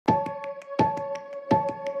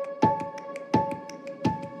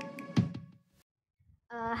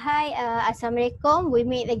Hi, Assalamualaikum. We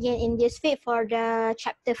meet again in this week for the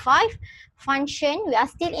chapter 5, function. We are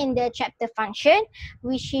still in the chapter function,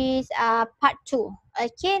 which is part 2.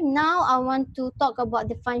 Okay, now I want to talk about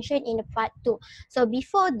the function in the part 2. So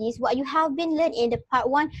before this, what you have been learned in the part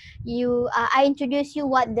 1, I introduce you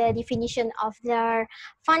what the definition of the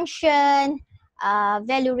function,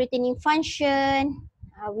 value returning function.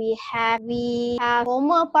 We have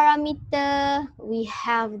formal parameter, we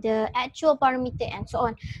have the actual parameter, and so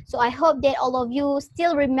on. So I hope that all of you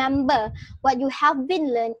still remember what you have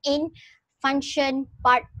been learned in function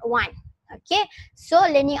part 1. Okay, so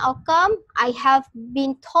learning outcome, I have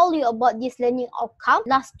been told you about this learning outcome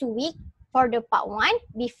last 2 weeks for the part 1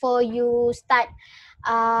 before you start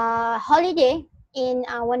holiday in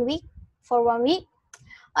 1 week, for 1 week.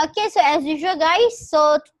 Okay, so as usual guys,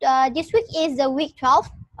 so this week is the week 12.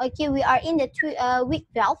 Okay, we are in the week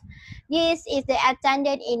 12. This is the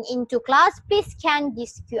attendant into class. Please scan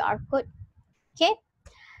this QR code. Okay,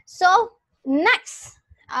 so next,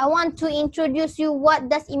 I want to introduce you what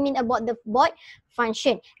does it mean about the void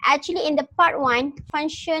function. Actually, in the part 1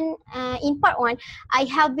 function, in part 1, I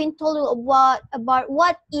have been told you about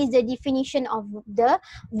what is the definition of the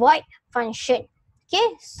void function.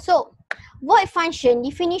 Okay, so void function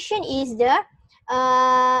definition is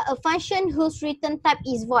a function whose return type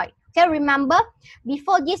is void. Okay, remember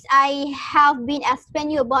before this I have been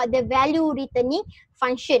explaining you about the value returning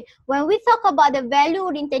function. When we talk about the value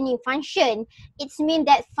returning function, it means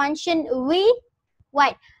that function we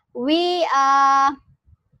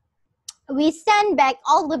send back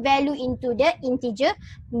all the value into the integer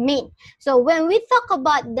main. So when we talk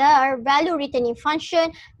about the value returning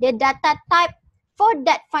function, the data type for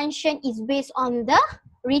that function is based on the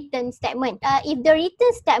return statement. If the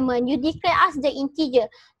return statement you declare as the integer,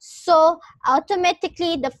 so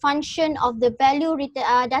automatically the function of the value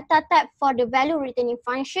data type for the value returning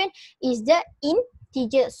function is the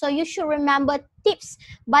integer. So you should remember tips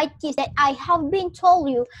by tips that I have been told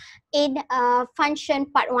you in function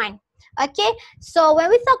part 1. Okay, so when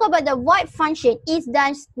we talk about the void function, it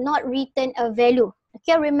does not return a value.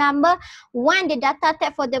 Okay, remember when the data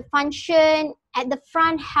type for the function at the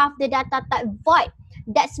front have the data type void,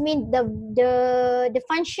 that means the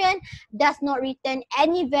function does not return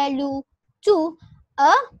any value to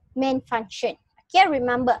a main function. Okay,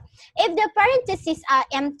 remember if the parentheses are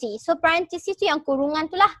empty, so parentheses tu yang kurungan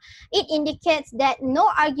tu lah, it indicates that no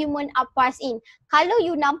argument are passed in. Kalau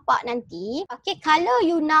you nampak nanti, okay, kalau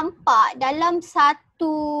you nampak dalam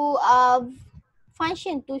satu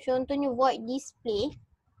function tu, contohnya void display,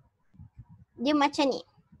 dia macam ni.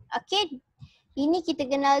 Okay, ini kita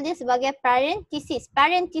kenal dia sebagai parenthesis.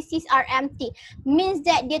 Parenthesis are empty, means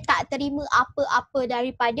that dia tak terima apa-apa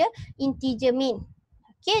daripada integer main.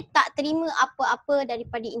 Okay, tak terima apa-apa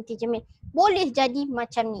daripada integer main. Boleh jadi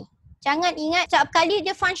macam ni. Jangan ingat setiap kali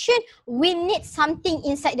dia function, we need something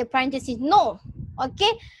inside the parenthesis. No.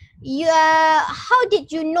 Okay, how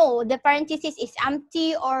did you know the parenthesis is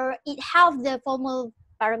empty or it have the formal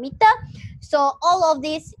parameter? So all of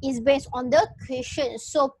this is based on the question.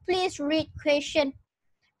 So please read question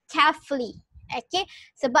carefully. Okay,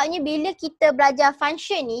 sebabnya bila kita belajar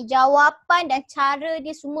function ni, jawapan dan cara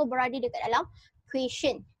dia semua berada dekat dalam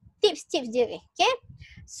question. Tips-tips dia. Okay,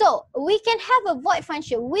 so we can have a void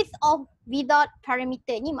function with or without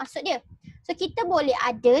parameter. Ni maksud dia. So kita boleh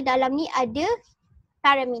ada dalam ni ada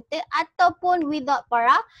parameter ataupun without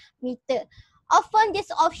parameter. Often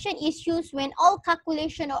this option is used when all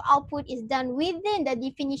calculation or output is done within the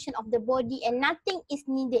definition of the body and nothing is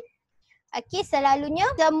needed. Okay,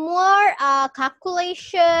 selalunya the more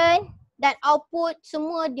calculation dan output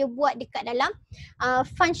semua dia buat dekat dalam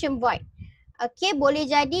function void. Okay, boleh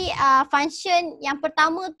jadi function yang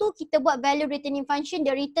pertama tu kita buat value returning function,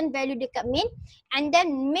 dia return value dekat main, and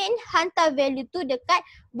then main hantar value tu dekat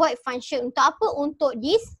void function. Untuk apa? Untuk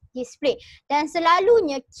display. Dan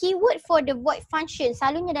selalunya keyword for the void function,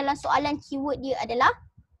 selalunya dalam soalan keyword dia adalah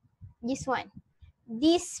this one.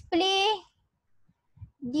 Display,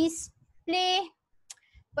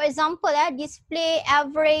 for example display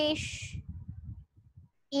average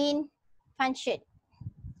in function.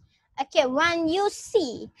 Okay, when you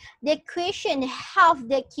see the question have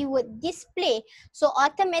the keyword display, so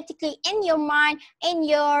automatically in your mind, in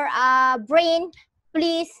your brain,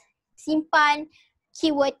 please simpan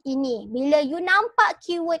keyword ini. Bila you nampak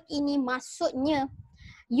keyword ini, maksudnya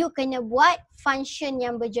you kena buat function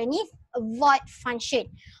yang berjenis void function.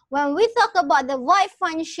 When we talk about the void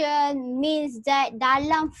function, means that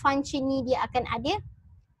dalam function ni dia akan ada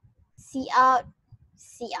cout.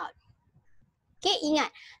 Okay, ingat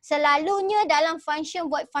selalunya dalam function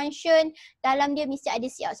void function, dalam dia mesti ada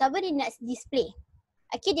cout. Sebab dia nak display.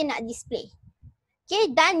 Okay, dia nak display.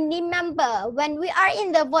 Okay, dan remember, when we are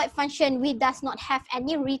in the void function, we does not have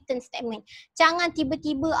any return statement. Jangan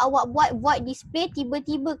tiba-tiba awak buat void display,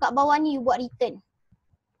 tiba-tiba kat bawah ni you buat return.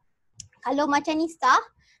 Kalau macam ni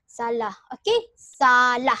salah. Okay,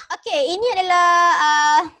 salah. Okay, ini adalah,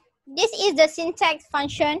 this is the syntax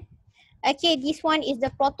function. Okay, this one is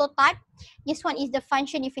the prototype. This one is the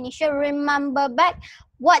function definition. Remember back,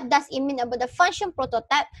 what does it mean about the function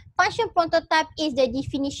prototype? Function prototype is the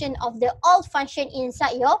definition of the all function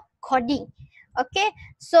inside your coding. Okay,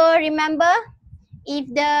 so remember, if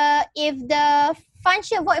the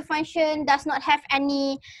function void function does not have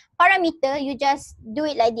any parameter, you just do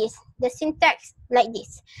it like this. The syntax like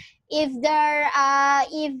this. If the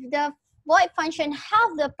void function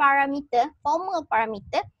have the parameter, formal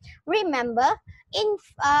parameter, remember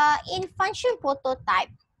in function prototype,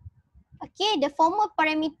 okay, the formal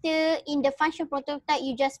parameter in the function prototype,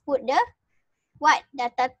 you just put the what?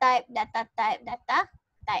 Data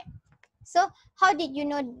type. So how did you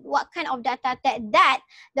know what kind of data type that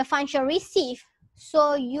the function receive?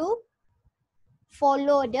 So you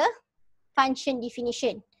follow the function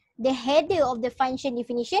definition. The header of the function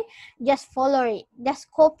definition, just follow it,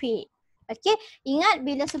 just copy it. Okay, ingat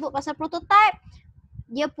bila sebut pasal prototype,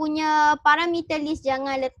 dia punya parameter list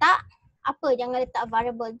jangan letak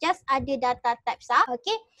variable, just ada data types.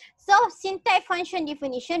 Okay, so syntax function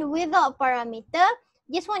definition without parameter.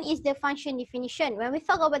 This one is the function definition. When we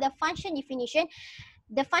talk about the function definition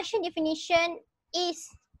is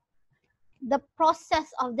the process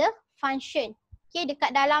of the function. Okay,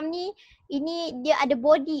 dekat dalam ni, ini dia ada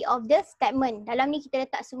body of the statement. Dalam ni kita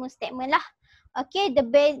letak semua statement lah. Okay, the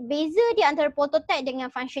beza di antara prototype dengan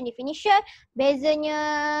function definition, bezanya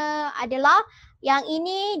adalah yang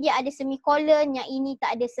ini dia ada semicolon, yang ini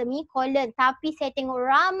tak ada semicolon. Tapi saya tengok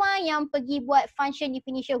ramai yang pergi buat function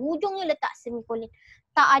definition, hujungnya letak semicolon.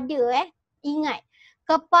 Tak ada Ingat,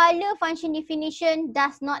 kepala function definition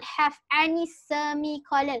does not have any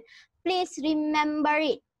semicolon. Please remember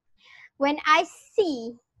it. When I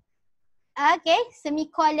see, okay,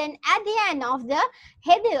 semicolon at the end of the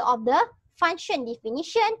header of the function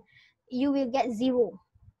definition, you will get 0.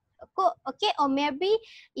 Okay, or maybe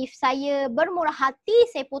if saya bermurah hati,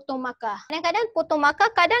 saya potong markah. Kadang-kadang potong markah,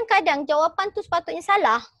 kadang-kadang jawapan tu sepatutnya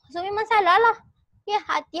salah. So memang salah lah. Ya,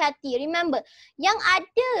 hati-hati. Remember, yang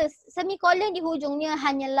ada semicolon di hujungnya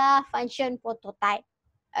hanyalah function prototype.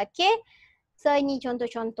 Okay, so ini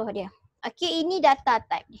contoh-contoh dia. Okay, ini data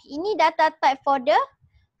type. Ini data type for the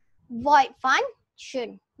void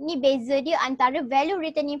function. Ini beza dia antara value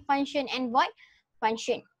returning function and void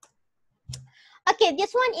function. Okay,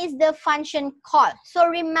 this one is the function call. So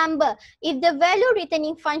remember, if the value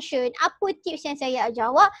returning function, apa tips yang saya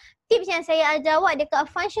jawab? Tips yang saya jawab dekat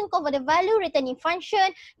function call for the value returning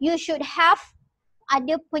function, you should have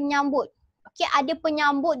ada penyambut. Okay, ada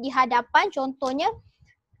penyambut di hadapan contohnya.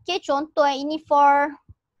 Okay, contoh ini for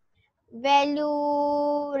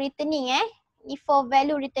value returning Ini for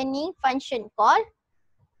value returning function call.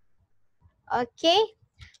 Okay,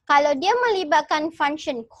 kalau dia melibatkan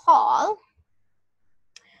function call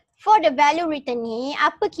for the value returning,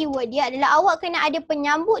 apa keyword dia adalah awak kena ada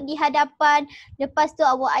penyambut di hadapan, lepas tu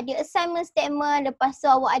awak ada assignment statement, lepas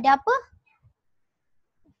tu awak ada apa?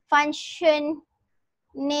 Function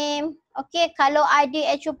name. Okay, kalau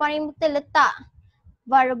ada actual parameter letak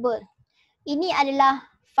variable. Ini adalah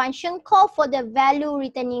function call for the value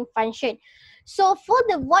returning function. So for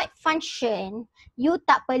the void function, you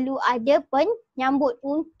tak perlu ada penyambut.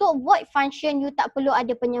 Untuk void function, you tak perlu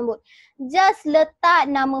ada penyambut. Just letak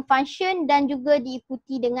nama function dan juga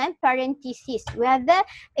diikuti dengan parenthesis. Whether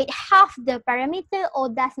it have the parameter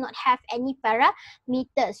or does not have any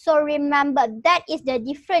parameter. So remember, that is the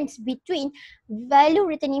difference between value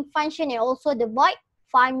returning function and also the void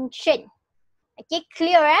function. Okay,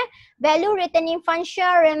 clear Value returning function,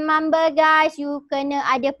 remember guys, you kena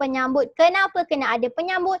ada penyambut. Kenapa kena ada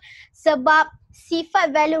penyambut? Sebab sifat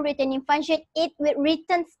value returning function, it will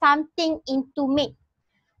return something into main.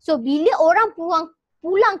 So bila orang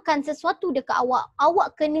pulangkan sesuatu dekat awak,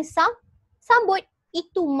 awak kena sambut.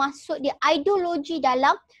 Itu maksud dia, ideologi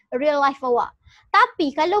dalam real life awak.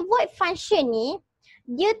 Tapi kalau void function ni,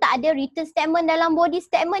 dia tak ada return statement dalam body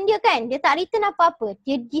statement dia kan. Dia tak return apa-apa.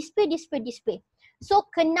 Dia display. So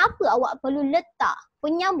kenapa awak perlu letak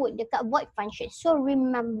penyambut dekat void function? So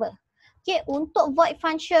remember. Okay, untuk void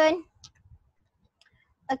function.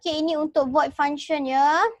 Okay, ini untuk void function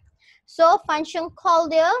ya. So function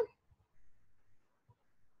call dia.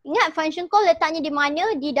 Ingat function call letaknya di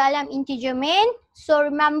mana? Di dalam integer main. So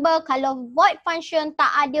remember, kalau void function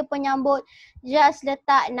tak ada penyambut, just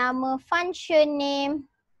letak nama function name.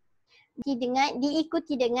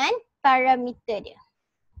 diikuti dengan parameter dia.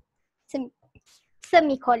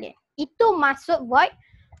 Semicolon. Itu masuk void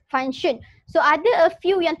function. So ada a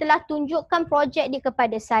few yang telah tunjukkan projek dia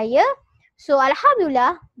kepada saya. So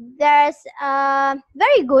alhamdulillah, there's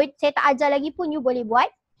very good. Saya tak ajar lagi pun you boleh buat.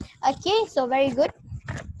 Okay, so very good.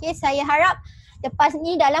 Okay, saya harap lepas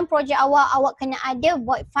ni dalam projek awak kena ada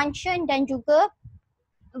void function dan juga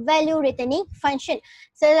value returning function.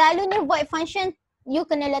 Selalunya void function you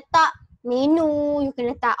kena letak menu, you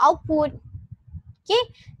kena letak output. Okay,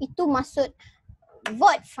 itu maksud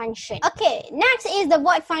void function. Okay, next is the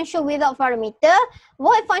void function without parameter.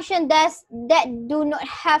 Void function that do not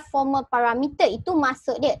have formal parameter. Itu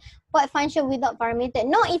maksud dia. Void function without parameter.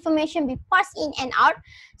 No information be passed in and out.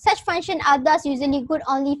 Such function are thus usually good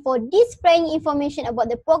only for displaying information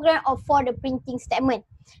about the program or for the printing statement.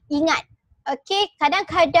 Ingat, okay,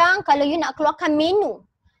 kadang-kadang kalau you nak keluarkan menu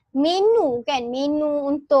kan,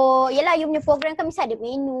 menu untuk, yelah you punya program kan mesti ada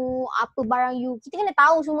menu, apa barang you, kita kena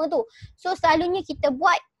tahu semua tu. So selalunya kita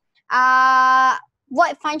buat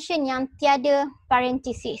void function yang tiada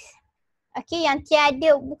parenthesis. Okay, yang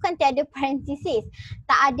tiada, bukan tiada parenthesis,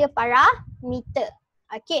 tak ada parameter.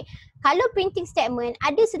 Okay, kalau printing statement,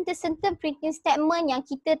 ada certain printing statement yang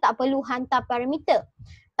kita tak perlu hantar parameter.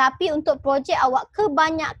 Tapi untuk projek awak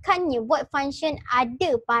kebanyakannya void function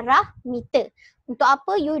ada parameter. Untuk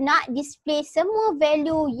apa you nak display semua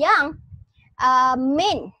value yang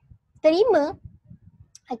main terima,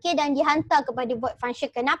 okay, dan dihantar kepada void function.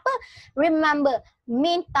 Kenapa? Remember,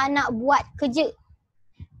 main tak nak buat kerja.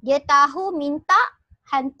 Dia tahu minta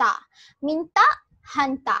hantar, minta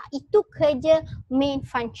hantar. Itu kerja main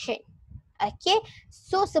function. Okay,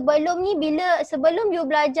 so sebelum ni sebelum you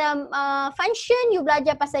belajar function, you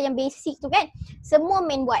belajar pasal yang basic tu kan, semua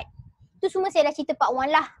main buat. Itu semua saya dah cerita part 1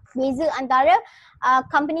 lah. Beza antara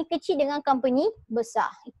company kecil dengan company besar.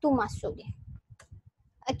 Itu maksud dia.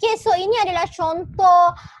 Okay, so ini adalah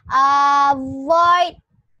contoh void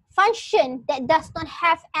function that does not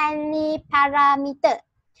have any parameter.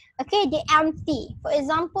 Okay, they empty. For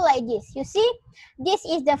example, like this. You see, this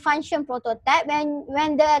is the function prototype.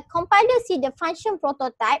 When the compiler see the function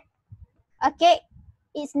prototype, okay,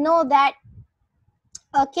 it's know that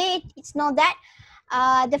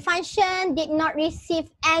the function did not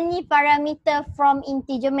receive any parameter from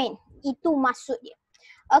integer main. Itu maksud dia.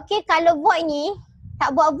 Okay, kalau void ni,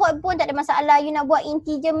 tak buat void pun tak ada masalah. You nak buat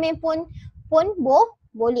integer main pun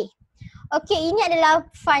boleh. Okay, ini adalah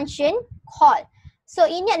function call. So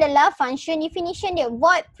ini adalah function definition dia,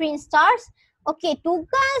 void print stars. Okay,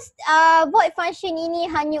 tugas void function ini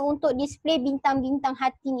hanya untuk display bintang-bintang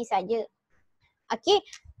hati ni saja. Okay,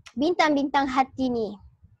 bintang-bintang hati ni.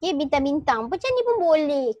 Okay, bintang-bintang. Macam ni pun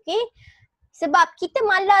boleh, okay. Sebab kita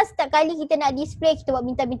malas setiap kali kita nak display, kita buat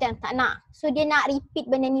bintang-bintang. Tak nak. So dia nak repeat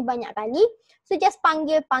benda ni banyak kali. So just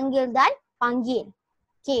panggil dan panggil.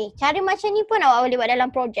 Okay, cara macam ni pun awak boleh buat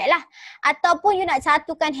dalam projek lah. Ataupun you nak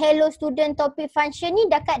satukan hello student topic function ni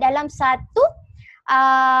dekat dalam satu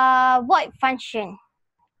void function.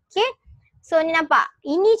 Okay, so ni nampak.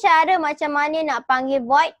 Ini cara macam mana nak panggil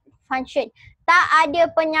void function. Tak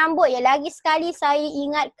ada penyambut ya. Lagi sekali saya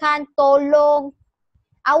ingatkan, tolong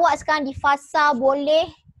awak sekarang di fasa boleh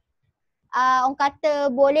orang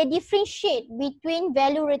kata boleh differentiate between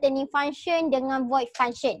value returning function dengan void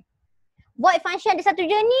function. Void function ada satu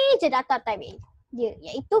jenis je data type dia,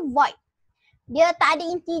 iaitu void. Dia tak ada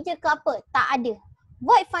integer ke apa, tak ada.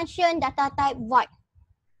 Void function data type void.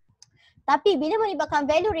 Tapi bila melibatkan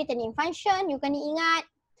value returning function, you kena ingat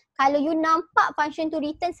kalau you nampak function tu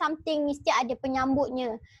return something, mesti ada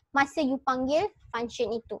penyambutnya masa you panggil function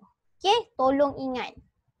itu. Okay, tolong ingat.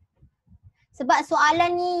 Sebab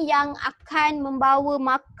soalan ni yang akan membawa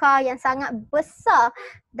markah yang sangat besar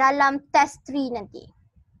dalam test 3 nanti.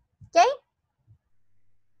 Okay.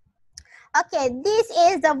 Okay, this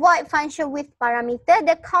is the void function with parameter.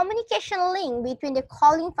 The communication link between the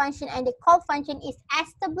calling function and the call function is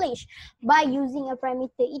established by using a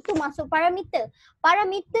parameter. Itu masuk parameter.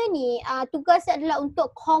 Parameter ni tugas adalah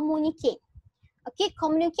untuk communicate. Okay,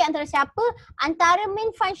 communicate antara siapa? Antara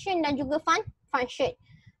main function dan juga function.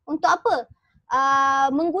 Untuk apa?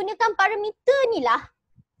 Menggunakan parameter ni lah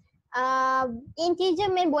integer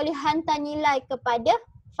main boleh hantar nilai kepada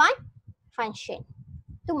function.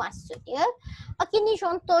 Itu maksud dia. Okay, ni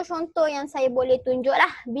contoh-contoh yang saya boleh tunjuk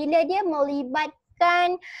lah bila dia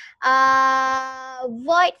melibatkan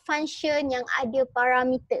void function yang ada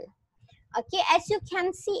parameter. Okay, as you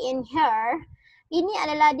can see in here, ini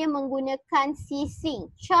adalah dia menggunakan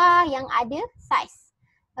csync char yang ada size.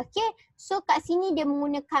 Okay, so kat sini dia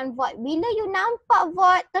menggunakan void. Bila you nampak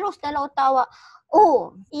void, terus dalam otak awak,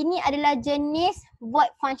 oh, ini adalah jenis void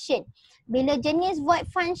function. Bila jenis void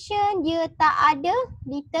function, dia tak ada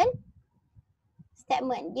return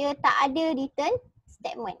statement. Dia tak ada return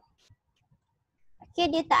statement. Okay,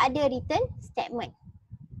 dia tak ada return statement.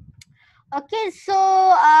 Okay, so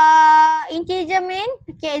integer main,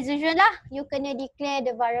 okay, as usual lah, you kena declare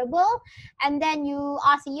the variable and then you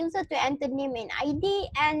ask the user to enter name and ID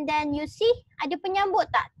and then you see ada penyambut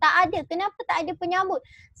tak? Tak ada. Kenapa tak ada penyambut?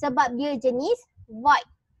 Sebab dia jenis void.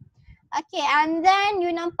 Okay, and then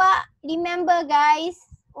you nampak, remember guys,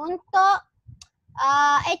 untuk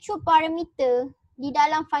actual parameter di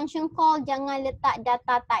dalam function call jangan letak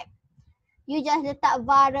data type. You just letak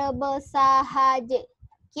variable sahaja.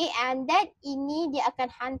 Okay, and then ini dia akan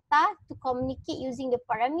hantar to communicate using the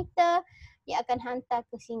parameter. Dia akan hantar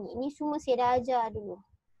ke sini. Ini semua saya dah ajar dulu.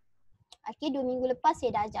 Okay, 2 minggu lepas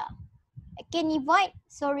saya dah ajar. Okay, ni void.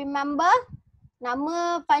 So remember,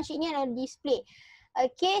 nama function ni adalah display.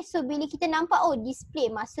 Okay, so bila kita nampak, oh display,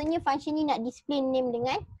 maksudnya function ni nak display name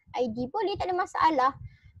dengan ID, boleh, tak ada masalah.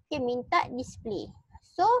 Okay, minta display.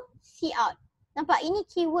 So, cout. Nampak, ini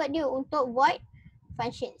keyword dia untuk void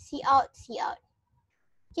function. Cout, cout.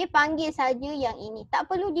 Okay, panggil saja yang ini. Tak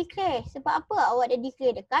perlu declare. Sebab apa awak dah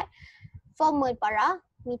declare dekat formal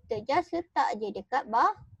parameter. Just letak je dekat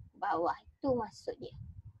bawah. Itu maksud dia.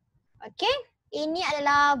 Okay. Ini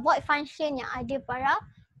adalah void function yang ada parameter.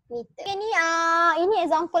 Okay, ini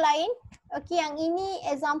example lain. Okay, yang ini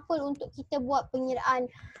example untuk kita buat pengiraan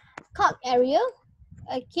calc area.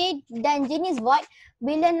 Okay, dan jenis void.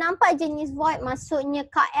 Bila nampak jenis void, maksudnya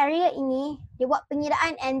calc area ini, dia buat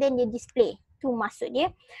pengiraan and then dia display. Tu maksud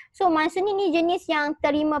dia. So maksudnya ni jenis yang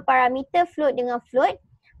terima parameter float dengan float.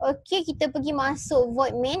 Okey, kita pergi masuk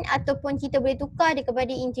void main ataupun kita boleh tukar dia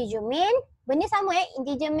kepada integer main. Benda sama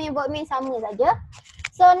integer main, void main sama saja.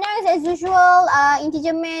 So next as usual,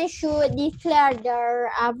 integer main should declare the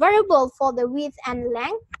variable for the width and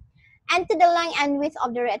length. Enter the length and width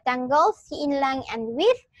of the rectangle, in length and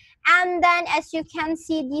width. And then as you can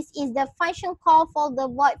see, this is the function call for the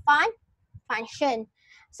void function.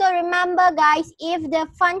 So remember guys, if the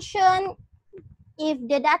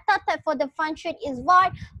data type for the function is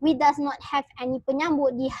void, we does not have any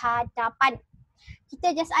penyambut di hadapan.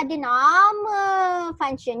 Kita just ada nama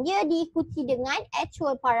function, dia diikuti dengan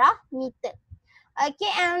actual parameter.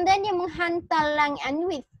 Okay, and then dia menghantar length and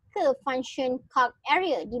width ke function calc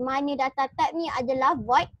area di mana data type ni adalah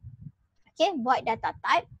void. Okay, void data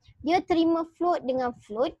type. Dia terima float dengan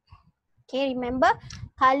float. Okay, remember,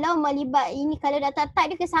 kalau melibat ini, kalau data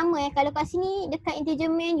type dia sama kalau kat sini dekat integer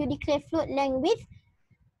main you declare float length width,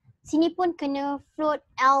 sini pun kena float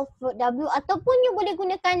L, float W, ataupun you boleh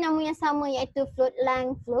gunakan nama yang sama iaitu float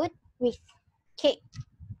length, float width. Okay.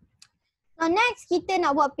 Now next kita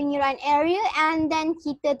nak buat pengiraan area and then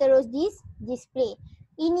kita terus display.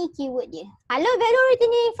 Ini keyword dia. Kalau value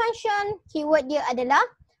returning function, keyword dia adalah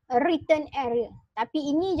return area. Tapi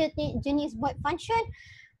ini jenis void function,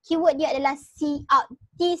 keyword dia adalah cout,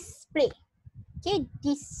 display. Okay,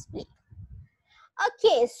 display.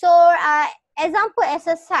 Okay, so example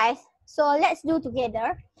exercise. So let's do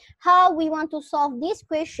together how we want to solve this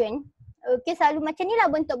question. Okay, selalu macam ni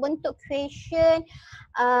lah bentuk-bentuk question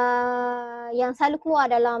yang selalu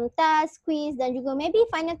keluar dalam test, quiz dan juga maybe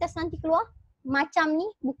final test nanti keluar. Macam ni,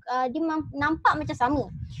 dia nampak macam sama.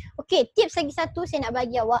 Okay, tips lagi satu saya nak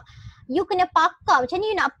bagi awak. You kena pakar, macam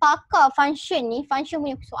ni you nak pakar function ni, function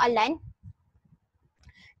punya soalan.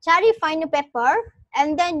 Cari final paper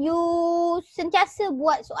and then you sentiasa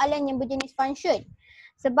buat soalan yang berjenis function.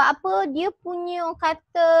 Sebab apa? Dia punya, orang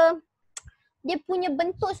kata, dia punya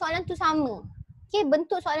bentuk soalan tu sama. Okay,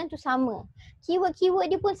 bentuk soalan tu sama. Keyword-keyword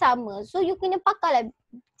dia pun sama. So you kena pakar lah.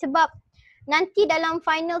 Sebab nanti dalam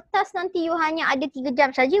final test nanti you hanya ada 3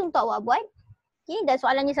 jam saja untuk awak buat. Okay, dan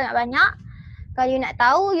soalannya sangat banyak. Kalau you nak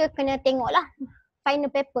tahu, you kena tengoklah final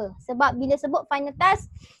paper. Sebab bila sebut final test,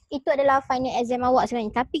 itu adalah final exam awak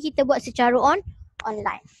sebenarnya. Tapi kita buat secara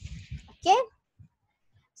online. Okay.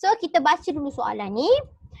 So kita baca dulu soalan ni.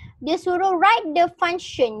 Dia suruh write the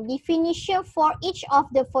function definition for each of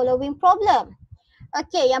the following problem.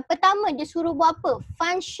 Okay, yang pertama dia suruh buat apa?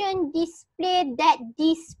 Function display that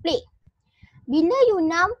display. Bila you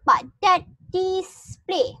nampak that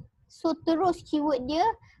display, so terus keyword dia,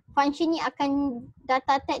 function ni akan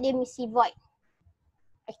data type dia mesti void.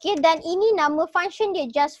 Okay, dan ini nama function dia,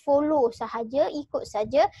 just follow sahaja, ikut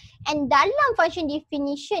saja. And dalam function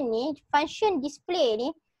definition ni, function display ni,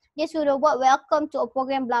 dia suruh buat welcome to a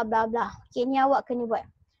program bla bla bla. Okay, ni awak kena buat.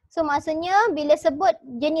 So maksudnya bila sebut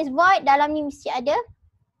jenis void, dalam ni mesti ada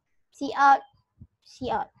cout,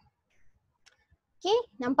 cout. Okay,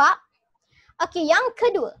 nampak? Okay, yang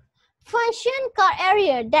kedua. Function called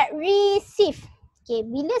area that receive. Okay,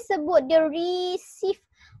 bila sebut dia receive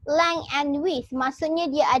length and width, maksudnya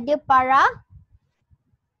dia ada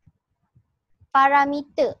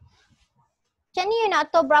parameter. Macam ni you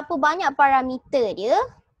nak tahu berapa banyak parameter dia,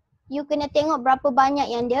 you kena tengok berapa banyak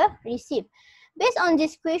yang dia receive. Based on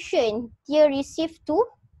this question, dia receive 2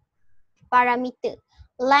 parameter,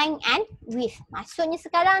 length and width. Maksudnya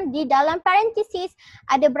sekarang di dalam parenthesis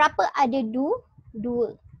ada berapa? Ada 2.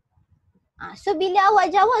 So bila awak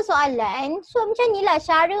jawab soalan, so macam ni lah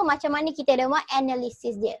cara macam mana kita ada buat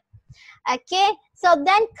analisis dia. Okay, so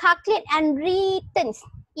then calculate and returns.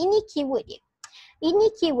 Ini keyword dia.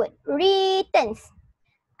 Ini keyword, returns.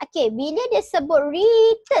 Okay, bila dia sebut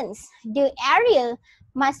returns, the area,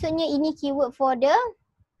 maksudnya ini keyword for the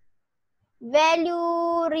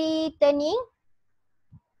value returning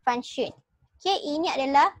function. Okay, ini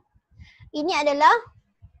adalah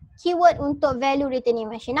keyword untuk value returning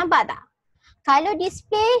function. Nampak tak? Kalau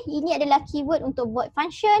display, ini adalah keyword untuk void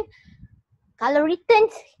function. Kalau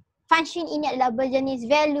returns, function ini adalah berjenis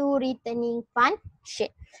value returning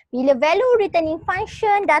function. Bila value returning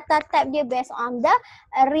function, data type dia based on the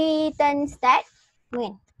return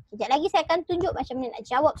statement. Sekejap lagi saya akan tunjuk macam mana nak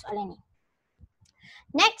jawab soalan ni.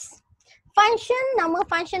 Next, function, nama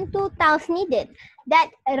function tu tells needed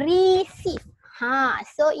that receive.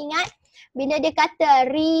 So ingat, bila dia kata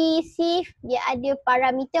receive, dia ada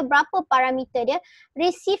parameter. Berapa parameter dia?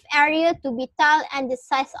 Receive area to be tile and the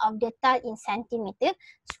size of the tile in centimeter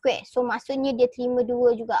square. So maksudnya dia terima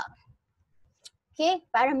 2 juga. Okay,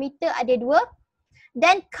 parameter ada 2.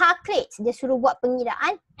 Then calculate, dia suruh buat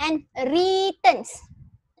pengiraan, and returns.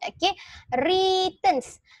 Okay,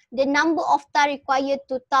 returns the number of tile required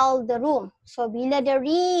to tile the room. So bila dia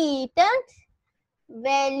returns,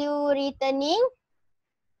 value returning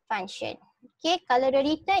function. Okay, kalau dia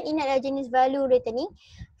return, ini adalah jenis value returning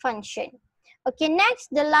function. Okay,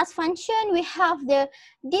 next, the last function, we have the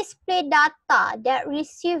display data that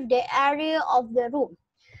receive the area of the room.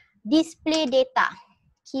 Display data.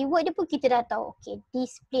 Keyword dia pun kita dah tahu. Okay,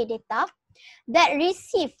 display data that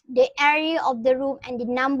receive the area of the room and the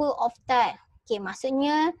number of tile. Okay,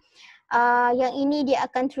 maksudnya yang ini dia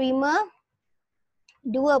akan terima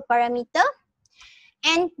 2 parameter.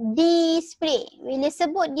 And display. Bila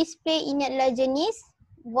sebut display, ini adalah jenis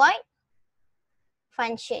void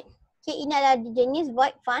function. Okay, ini adalah jenis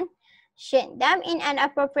void function. Dump in an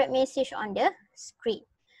appropriate message on the screen.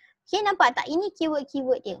 Okay, nampak tak? Ini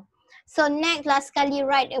keyword-keyword dia. So next, last sekali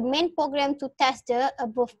write a main program to test the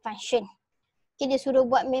above function. Okay, dia suruh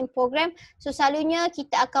buat main program. So selalunya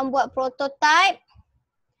kita akan buat prototype,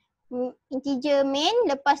 integer main,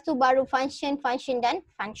 lepas tu baru function, function dan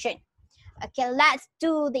function. Okay, let's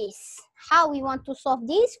do this. How we want to solve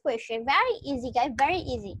this question? Very easy guys, very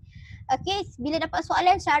easy. Okay, bila dapat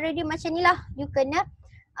soalan, cara dia macam ni lah. You kena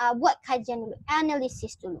buat kajian dulu,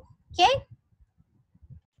 analysis dulu. Okay?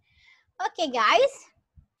 Okay guys.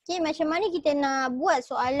 Okay, macam mana kita nak buat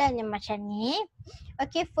soalan yang macam ni?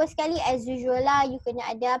 Okay, first kali as usual lah, you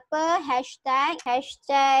kena ada apa?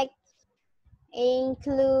 Hashtag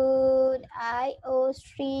include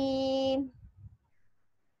IOStream.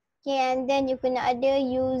 Okay, and then you kena ada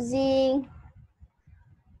using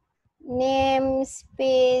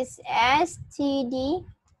namespace std.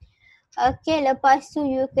 Okay, lepas tu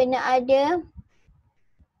you kena ada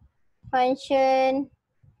function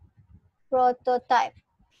prototype.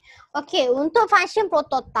 Okay, untuk function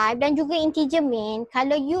prototype dan juga integer main,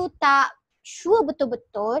 kalau you tak sure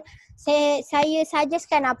betul-betul, saya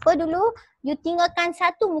suggestkan apa dulu, you tinggalkan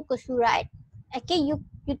 1 muka surat. Okay, you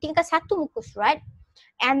tinggalkan 1 muka surat.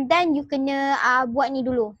 And then you kena buat ni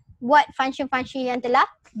dulu. Buat function-function yang telah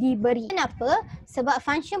diberi. Kenapa? Sebab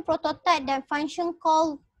function prototype dan function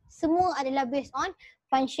call semua adalah based on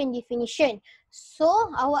function definition. So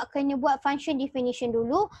awak kena buat function definition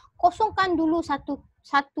dulu. Kosongkan dulu satu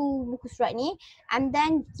muka surat ni. And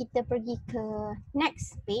then kita pergi ke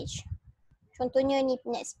next page. Contohnya ni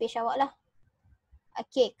next page awak lah.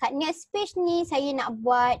 Okay, kat next page ni saya nak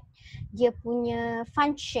buat dia punya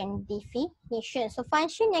function definition. So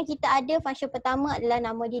function yang kita ada, function pertama adalah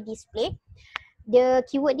nama dia display. The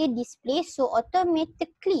keyword dia display. So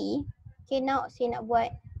automatically, okay now saya nak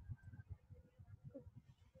buat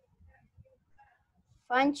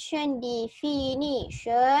function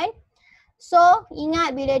definition. So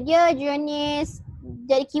ingat bila dia jenis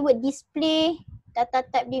dari keyword display, data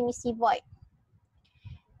type dia mesti void.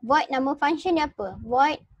 Void nama function dia apa?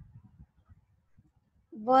 Void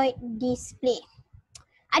display.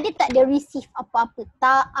 Ada tak dia receive apa-apa?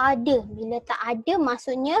 Tak ada. Bila tak ada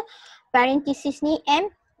maksudnya parenthesis ni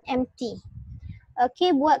empty.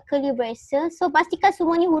 Okay, buat curly braces. So pastikan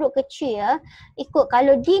semua ni huruf kecil ya. Ikut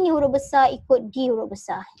kalau D ni huruf besar, ikut D huruf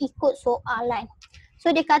besar. Ikut soalan.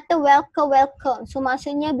 So dia kata welcome, welcome. So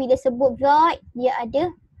maksudnya bila sebut void, dia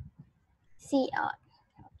ada see out.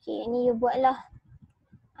 Okay, ni you buatlah.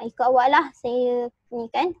 Ikut awak lah. Saya ni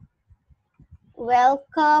kan.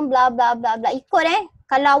 Welcome, bla bla bla bla. Ikut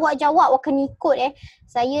Kalau awak jawab, awak kena ikut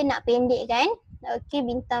Saya nak pendek kan. Okay,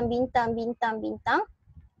 bintang, bintang, bintang, bintang.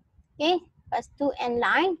 Okay. Lepas tu end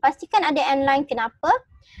line. Pastikan ada end line. Kenapa?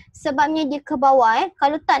 Sebabnya dia ke bawah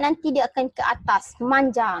Kalau tak nanti dia akan ke atas.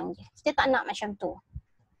 Manjang je. Kita tak nak macam tu.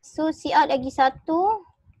 So see out lagi satu.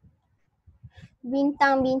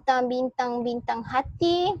 Bintang, bintang, bintang, bintang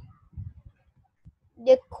hati.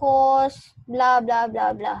 The course. Bla bla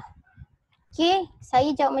bla bla. Okay.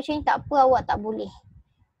 Saya jawab macam ni tak apa. Awak tak boleh.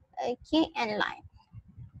 Okay. End line.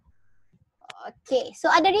 Okay, so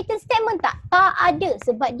ada written statement tak? Tak ada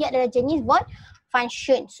sebab dia adalah jenis void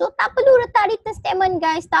function. So tak perlu letak written statement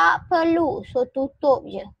guys, tak perlu. So tutup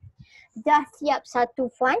je. Dah siap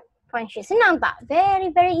satu function. Senang tak?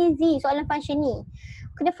 Very very easy soalan function ni.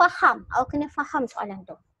 Kena faham, awak kena faham soalan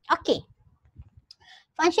tu. Okay.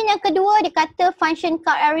 Function yang kedua dia kata function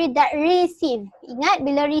count array that receive. Ingat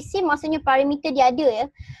bila receive maksudnya parameter dia ada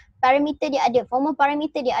Parameter dia ada, formal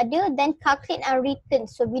parameter dia ada, then calculate and return.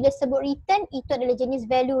 So bila sebut return, itu adalah jenis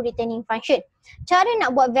value returning function. Cara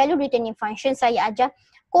nak buat value returning function saya ajar,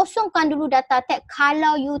 kosongkan dulu data type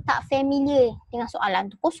kalau you tak familiar dengan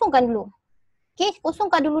soalan tu. Kosongkan dulu. Okay,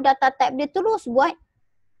 kosongkan dulu data type dia, terus buat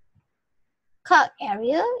calc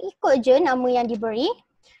area, ikut je nama yang diberi.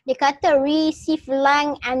 Dia kata receive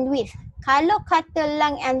length and width. Kalau kata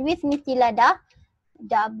length and width mestilah dah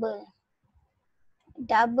double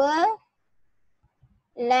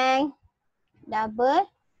length, double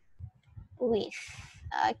width.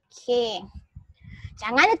 Okay.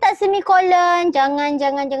 Jangan letak semicolon, jangan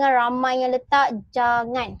ramai yang letak,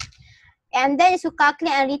 jangan. And then so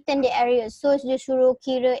calculate and return the area. So dia suruh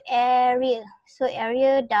kira area. So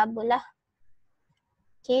area double lah.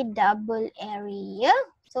 Okay, double area.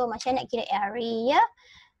 So macam nak kira area?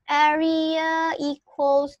 Area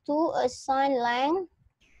equals to assign length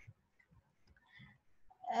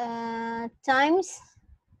times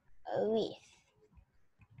width.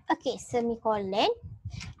 Okay, semicolon.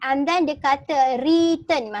 And then dia kata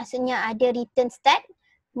return, maksudnya ada return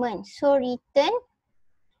statement. So return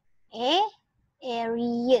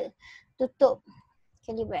area. Tutup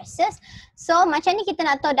curly braces. So macam ni kita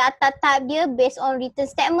nak tahu data type dia based on return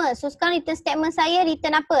statement. So sekarang return statement saya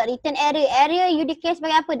return apa? Return area. Area you declare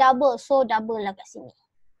sebagai apa? Double. So double lah kat sini.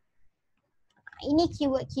 Ini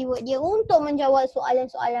keyword-keyword dia untuk menjawab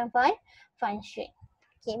soalan-soalan function.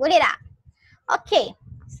 Okay, boleh tak? Okay,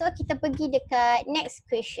 so kita pergi dekat next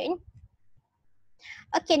question.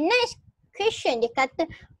 Okay, next question dia kata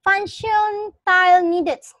function tile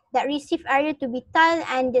needed that receive area to be tile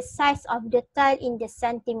and the size of the tile in the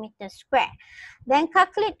centimeter square. Then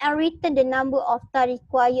calculate and return the number of tile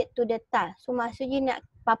required to the tile. So maksudnya nak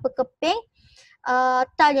berapa keping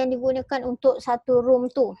tile yang digunakan untuk satu room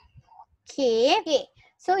tu. Okay.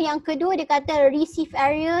 So yang kedua dia kata receive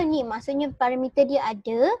area ni maksudnya parameter dia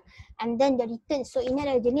ada and then the return. So ini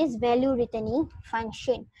adalah jenis value returning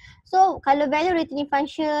function. So kalau value returning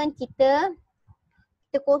function kita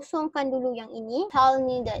kosongkan dulu yang ini. Tile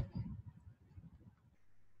needed.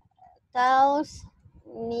 Tiles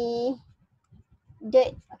needed.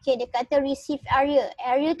 Okay, dia kata receive area.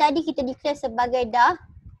 Area tadi kita declare sebagai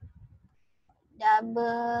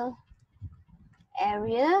double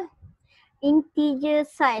area. Integer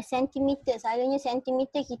size, centimeter. Selalunya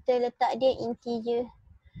centimeter kita letak dia integer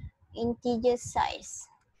size.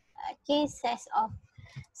 Okay, size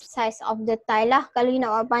of the tile lah. Kalau you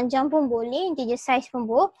nak buat panjang pun boleh, integer size pun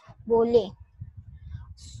boleh.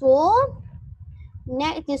 So,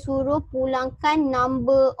 next dia suruh pulangkan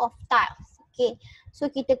number of tiles. Okay,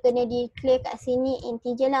 so kita kena declare kat sini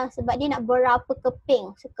integer lah sebab dia nak berapa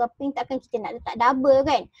keping. So keping takkan kita nak letak double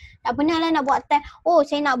kan. Tak pernah lah nak buat tile, oh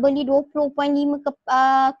saya nak beli 20.5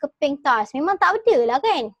 keping tiles. Memang tak ada lah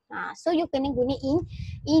kan. So you kena guna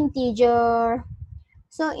integer.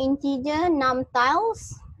 So integer 6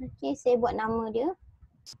 tiles. Okay, saya buat nama dia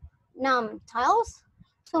 6 tiles.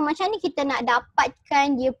 So macam ni kita nak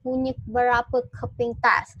dapatkan dia punya berapa keping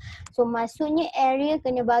tiles. So maksudnya area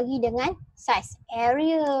kena bagi dengan size.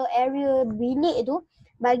 Area bilik tu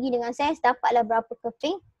bagi dengan size, dapatlah berapa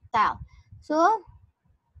keping tile. So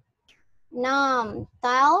 6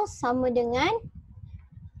 tiles sama dengan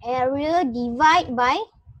area divide by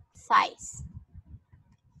size.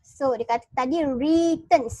 So dia kata tadi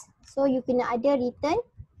returns. So you kena ada return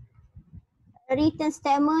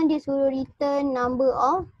statement, dia suruh return number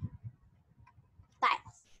of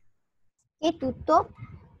tiles. Okay, tutup.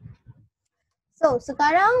 So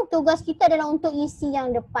sekarang tugas kita adalah untuk isi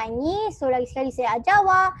yang depan ni. So lagi sekali saya ajar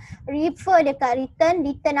awak refer dekat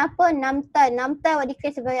return apa? Numtile. Numtile awak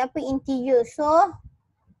declare sebagai apa? Integer. So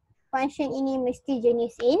function ini mesti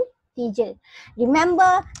jenis integer.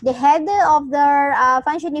 Remember the header of the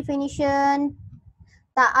function definition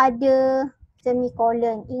tak ada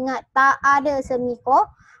semicolon. Ingat, tak ada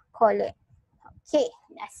semicolon. Okay,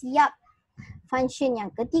 dah siap function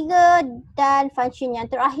yang ketiga, dan function yang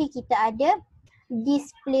terakhir kita ada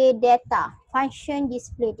display data. Function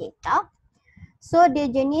display data. So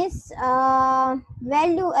dia jenis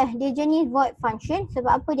dia jenis void function.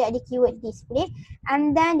 Sebab apa? Dia ada keyword display,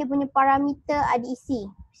 and then dia punya parameter ada isi.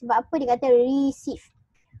 Sebab apa? Dia kata receive.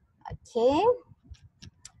 Okay.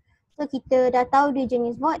 So kita dah tahu dia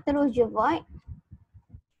jenis void, terus je void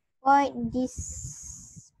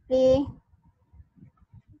display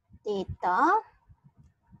data.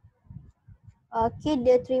 Okay,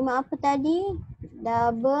 dia terima apa tadi?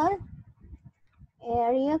 Double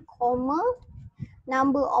area, comma,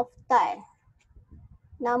 number of tile.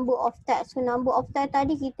 Number of tile. So number of tile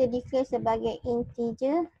tadi kita declare sebagai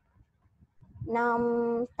integer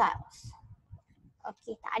num tiles.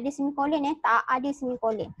 Okay, tak ada semicolon tak ada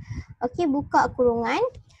semicolon. Okay, buka kurungan.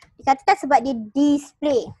 Dikatakan sebab dia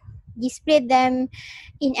display them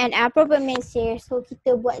in an appropriate manner. So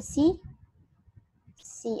kita buat cout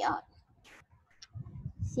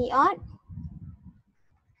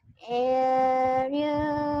area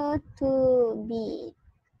to be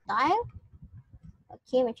tile.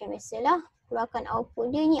 Okay, macam biasalah. Keluarkan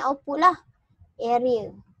output dia. Ni output lah.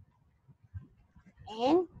 Area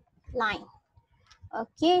and line.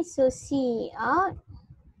 Okay, so cout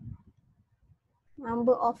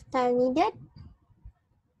number of tile needed.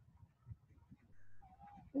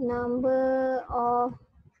 Number of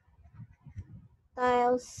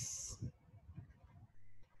tiles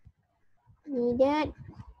needed.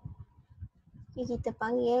 Okay, kita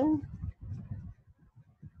panggil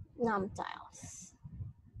num tiles.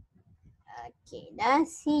 Okay, dah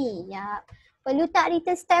siap. Perlu tak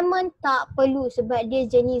return statement? Tak perlu sebab dia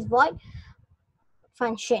jenis void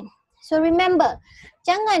function. So remember,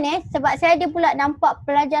 jangan sebab saya ada pula nampak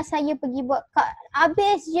pelajar saya pergi buat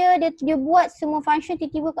habis je dia buat semua function,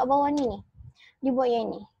 tiba-tiba kat bawah ni. Dia buat yang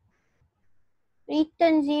ni.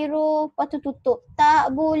 Return 0, lepas tu tutup. Tak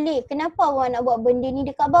boleh. Kenapa awak nak buat benda ni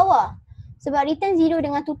dekat bawah? Sebab return 0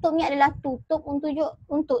 dengan tutup ni adalah tutup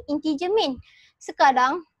untuk integer main.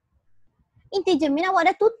 Sekarang integer main awak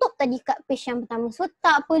dah tutup tadi kat page yang pertama. So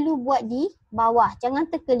tak perlu buat di bawah. Jangan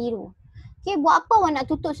terkeliru. Okay, buat apa awak nak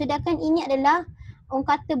tutup sedangkan ini adalah orang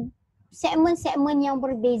kata segmen-segmen yang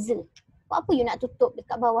berbeza. Buat apa you nak tutup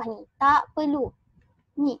dekat bawah ni? Tak perlu.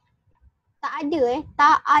 Ni. Tak ada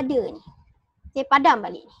tak ada ni. Saya padam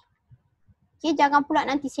balik ni. Okay, jangan pula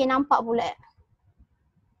nanti saya nampak pula.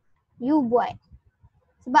 You buat.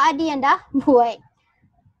 Sebab ada yang dah buat.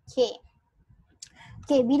 Okay.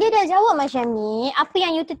 Okay, bila dah jawab macam ni, apa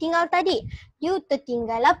yang you tertinggal tadi? You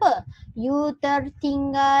tertinggal apa? You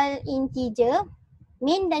tertinggal integer,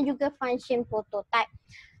 main dan juga function prototype.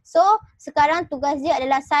 So, sekarang tugas dia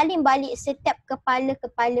adalah salin balik setiap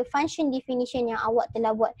kepala-kepala function definition yang awak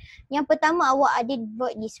telah buat. Yang pertama awak ada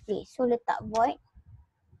void display. So, letak void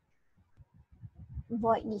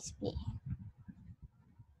display.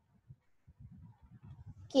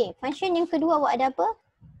 Okay, function yang kedua awak ada apa?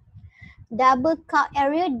 Double count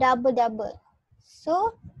area, double.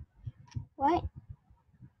 So, what?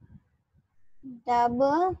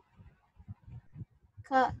 Double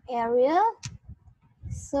count area.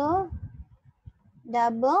 So,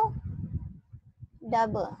 double.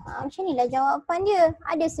 Macam ni lah jawapan dia.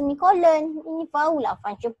 Ada semicolon. Ini barulah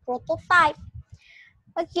function prototype.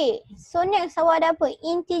 Okay, so next awak ada apa?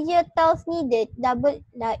 Integer tiles needed, double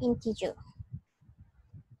integer.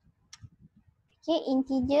 Okay,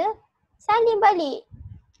 integer. Salin balik.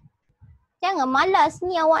 Jangan malas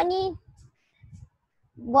ni awak ni.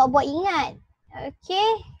 Buat-buat ingat.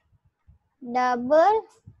 Okay. Double.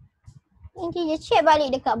 Integer. Check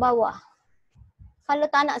balik dekat bawah. Kalau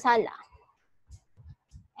tak nak salah.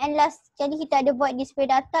 And last, jadi kita ada void display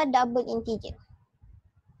data double integer.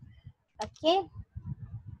 Okay.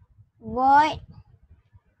 Void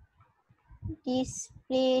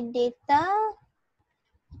display data.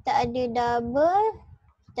 Kita ada double.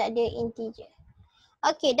 Tak ada integer.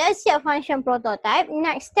 Okay, dah siap function prototype.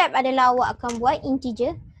 Next step adalah awak akan buat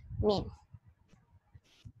integer main.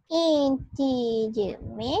 Integer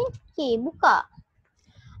main. Okay, buka.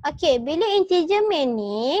 Okay, bila integer main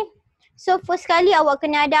ni, so first kali awak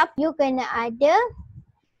kena ada apa? You kena ada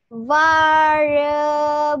variable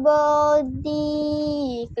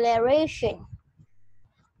declaration.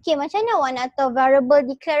 Okay, macam mana awak nak tahu variable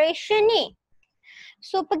declaration ni?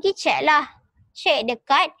 So pergi check lah. Check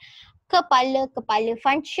dekat kepala-kepala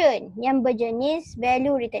function yang berjenis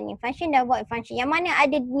value returning function dan void function. Yang mana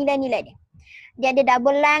ada nilai-nilai dia. Dia ada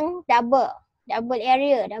double length, double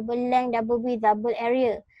area, double length, double width, double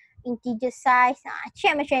area, integer size.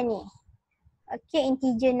 Check macam ni. Okay,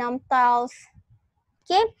 integer num tiles.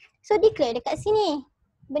 Okay, so declare dekat sini.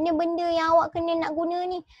 Benda-benda yang awak kena nak guna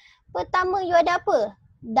ni. Pertama, you ada apa?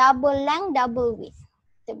 Double length, double width.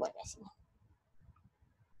 Kita buat kat sini.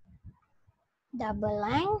 Double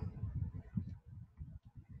length,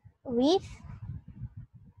 width.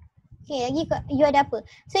 Okay, lagi you ada apa?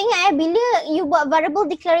 So ingat bila you buat variable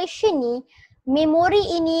declaration ni, memori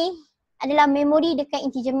ini adalah memori dekat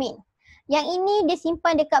integer main. Yang ini dia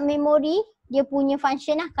simpan dekat memori dia punya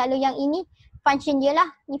function lah. Kalau yang ini function dia lah,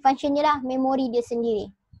 ni function dia lah, memori dia sendiri.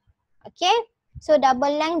 Okay, so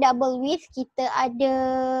double length, double width, kita ada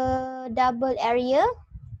double area.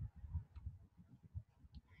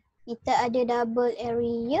 Kita ada double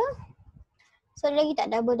area. So lagi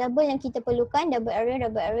tak double-double yang kita perlukan, double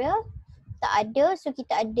area. Tak ada, so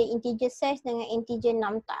kita ada integer size dengan integer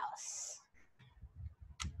num tiles.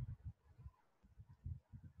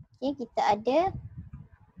 Okay, kita ada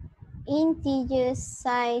integer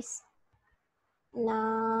size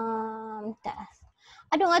num tiles.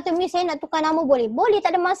 Aduh kata Miss, saya nak tukar nama boleh? Boleh,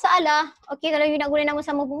 tak ada masalah. Okay, kalau you nak guna nama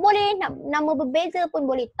sama pun boleh, nak nama berbeza pun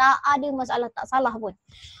boleh. Tak ada masalah, tak salah pun.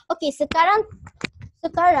 Okay, sekarang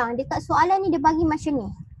dekat soalan ni dia bagi macam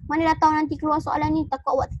ni. Mana dah tahu nanti keluar soalan ni,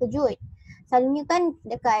 takut awak terkejut. Selalunya kan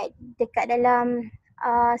dekat dalam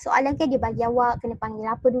soalan kan dia bagi awak kena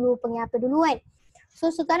panggil apa dulu kan.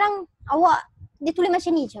 So sekarang awak dia tulis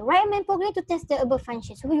macam ni je. Write main program to test the above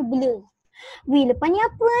function. So you blur. Lepas ni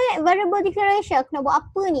apa variable declaration, aku nak buat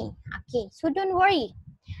apa ni? Okay, so don't worry.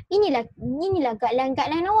 Inilah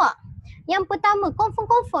guideline awak. Yang pertama,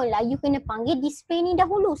 confirm lah you kena panggil display ni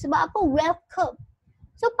dahulu. Sebab apa? Welcome.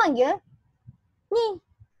 So panggil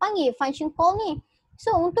function call ni.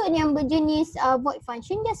 So untuk yang berjenis void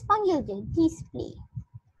function, just panggil je display.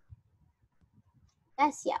 Dah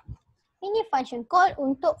siap. Ini function call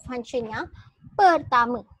untuk function yang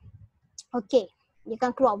pertama. Okay, dia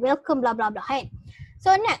akan keluar welcome bla bla bla kan.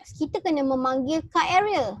 So next, kita kena memanggil card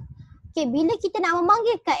area. Okay, bila kita nak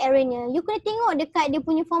memanggil card area-nya, you kena tengok dekat dia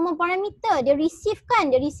punya formal parameter. Dia receive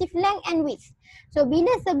kan, dia receive length and width. So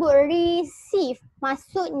bila sebut receive,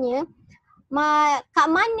 maksudnya kat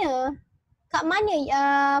mana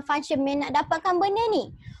function main nak dapatkan benda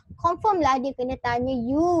ni? Confirm lah dia kena tanya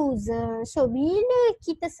user. So bila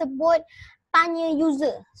kita sebut tanya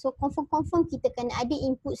user, so confirm kita kena ada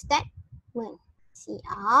input statement.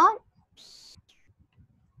 Cout,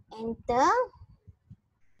 enter,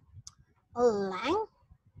 align,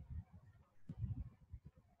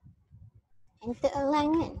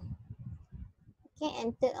 kan. Okay,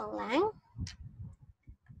 enter align.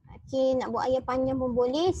 Okay, nak buat ayat panjang pun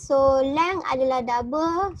boleh. So length adalah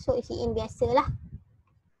double, so isi in biasalah.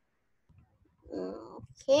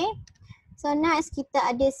 Okay, so next kita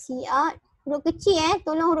ada cout. Huruf kecil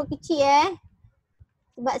tolong huruf kecil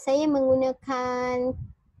sebab saya menggunakan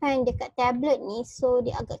pen dekat tablet ni, so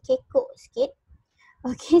dia agak kekok sikit.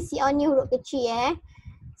 Okay, cout ni huruf kecil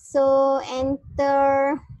So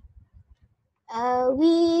enter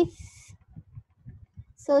with,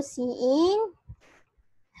 so in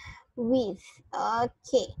with.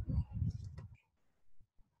 Okay.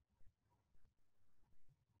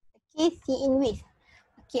 Okay, in with.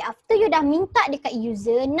 Okay, after you dah minta dekat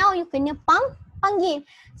user, now you kena panggil.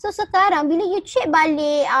 So sekarang bila you check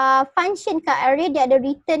balik function kat array, dia ada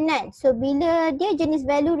return kan. So bila dia jenis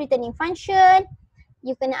value returning function,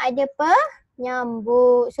 you kena ada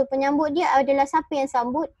penyambut. So penyambut dia adalah siapa yang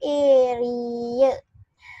sambut? Area.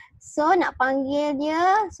 So nak panggil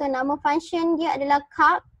dia, so nama function dia adalah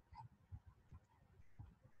card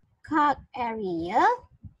area.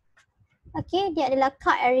 Okay, dia adalah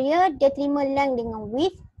card area, dia terima length dengan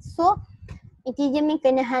width. So integer main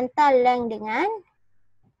kena hantar length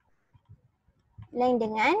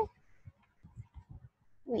dengan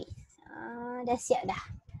width. Dah siap dah.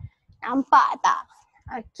 Nampak tak?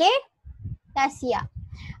 Okay, dah siap.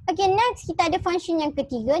 Okay, next kita ada function yang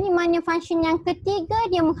ketiga. Ni mana function yang ketiga,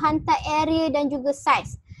 dia menghantar area dan juga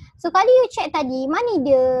size. So kalau you check tadi, mana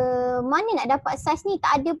nak dapat size ni?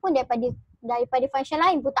 Tak ada pun daripada function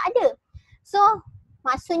lain pun tak ada. So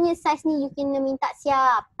maksudnya size ni you kena minta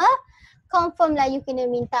siapa? Confirm lah you kena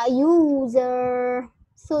minta user.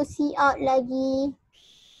 So cout lagi.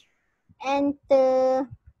 Enter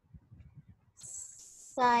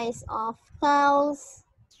size of tiles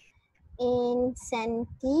in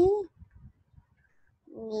centimeter.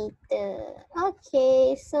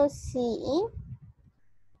 Okay, so see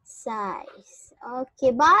size. Okay,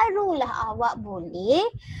 barulah awak boleh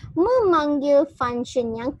memanggil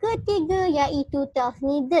function yang ketiga iaitu task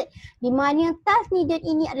needed. Di mana task needed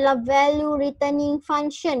ini adalah value returning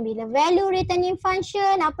function. Bila value returning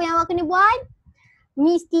function, apa yang awak kena buat?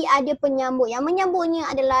 Mesti ada penyambut. Yang menyambutnya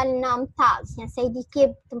adalah 6 tiles yang saya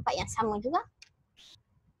declare tempat yang sama juga.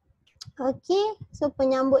 Okay, so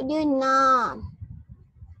penyambut dia 6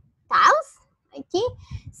 tiles. Okay,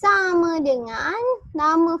 sama dengan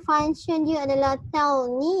nama function dia adalah tile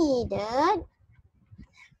needed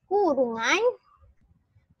kurungan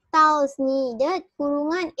tiles needed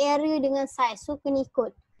kurungan area dengan size. So kena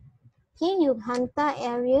ikut. Okay, you hantar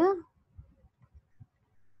area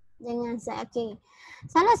dengan size. Okay.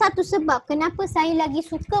 Salah satu sebab kenapa saya lagi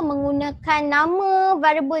suka menggunakan nama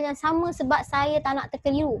variable yang sama sebab saya tak nak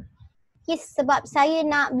terkeliru. Okay, sebab saya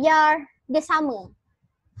nak biar dia sama.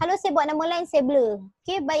 Kalau saya buat nama lain, saya blur.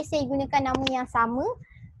 Okay, baik saya gunakan nama yang sama.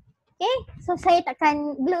 Okay, so saya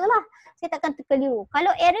takkan blur lah. Saya takkan terkeliru. Kalau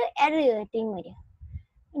error terima dia.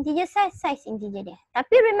 Integer size integer dia.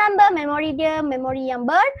 Tapi remember, memori dia memori yang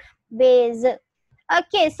berbeza.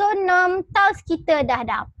 Okay, so 6 tiles kita dah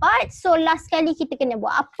dapat. So last kali kita kena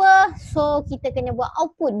buat apa? So kita kena buat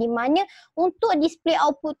output di mana untuk display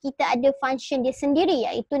output kita ada function dia sendiri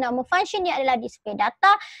iaitu nama function dia adalah display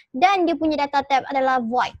data dan dia punya data type adalah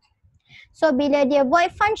void. So bila dia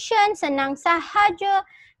void function senang sahaja.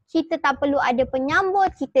 Kita tak perlu ada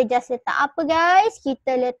penyambut. Kita just letak apa guys?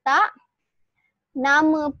 Kita letak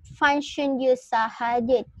nama function dia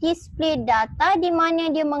sahaja. Display data di mana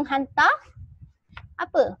dia menghantar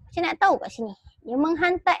apa? Macam nak tahu kat sini. Dia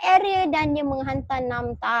menghantar area dan dia menghantar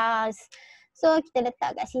 6 tiles. So kita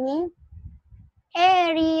letak kat sini.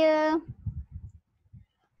 Area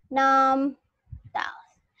 6 tiles.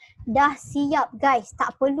 Dah siap guys.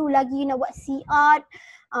 Tak perlu lagi nak buat cout.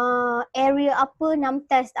 Area apa, 6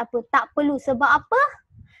 tiles apa. Tak perlu. Sebab apa?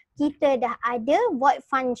 Kita dah ada void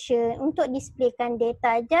function untuk displaykan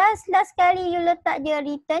data. Just last kali you letak dia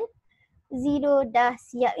return 0 dah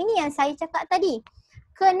siap. Ini yang saya cakap tadi.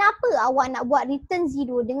 Kenapa awak nak buat return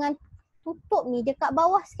 0 dengan tutup ni dekat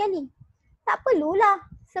bawah sekali? Tak perlulah.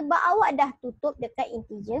 Sebab awak dah tutup dekat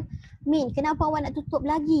integer min. Kenapa awak nak tutup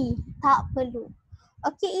lagi? Tak perlu.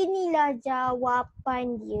 Okey, inilah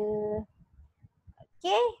jawapan dia.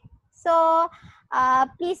 Okay. So,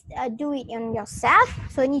 please do it on yourself.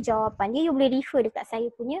 So, ni jawapan dia. You boleh refer dekat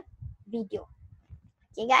saya punya video.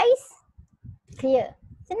 Okay guys. Clear.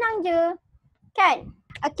 Senang je. Kan?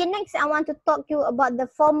 Okay, next I want to talk you about the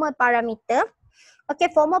formal parameter. Okay,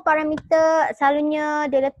 formal parameter selalunya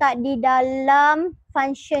dia letak di dalam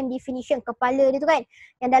function definition kepala dia tu kan.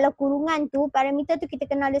 Yang dalam kurungan tu, parameter tu kita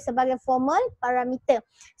kenal dia sebagai formal parameter.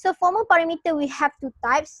 So, formal parameter we have two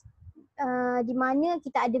types. Di mana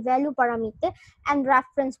kita ada value parameter and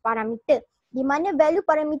reference parameter. Di mana value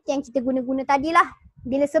parameter yang kita guna-guna tadilah.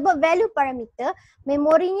 Bila sebut value parameter,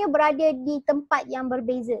 memorinya berada di tempat yang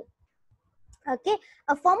berbeza. Okay,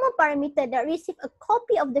 a formal parameter that receive a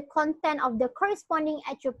copy of the content of the corresponding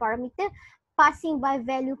actual parameter passing by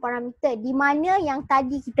value parameter. Di mana yang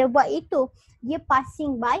tadi kita buat itu, dia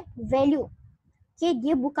passing by value. Okay,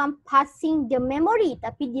 dia bukan passing the memory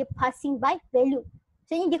tapi dia passing by value.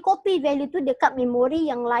 Maksudnya dia copy value tu dekat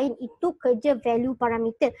memori yang lain, itu kerja value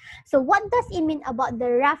parameter. So what does it mean about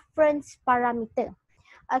the reference parameter?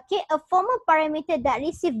 Okay, a formal parameter that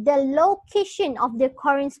receive the location of the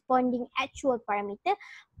corresponding actual parameter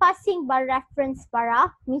passing by reference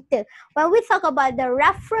parameter. When we talk about the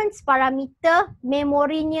reference parameter,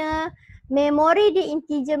 memorinya, memori di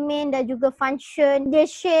integer main dan juga function, they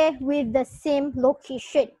share with the same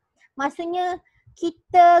location. Maksudnya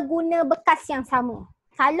kita guna bekas yang sama.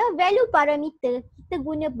 Kalau value parameter, kita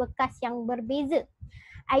guna bekas yang berbeza.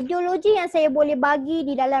 Ideologi yang saya boleh bagi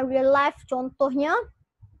di dalam real life contohnya,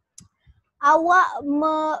 awak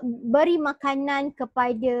beri makanan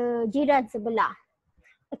kepada jiran sebelah.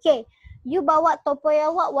 Okay, you bawa topoy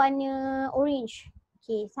awak warna orange.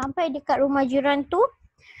 Okay, sampai dekat rumah jiran tu,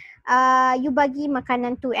 you bagi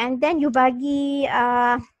makanan tu and then you bagi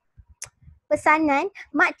pesanan,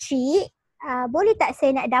 makcik, boleh tak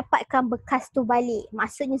saya nak dapatkan bekas tu balik?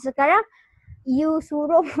 Maksudnya sekarang you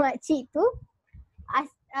suruh makcik tu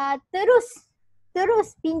terus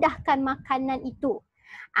pindahkan makanan itu.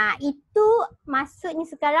 Itu maksudnya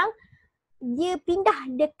sekarang dia pindah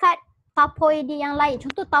dekat tupperware dia yang lain.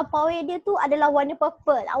 Contoh tupperware dia tu adalah warna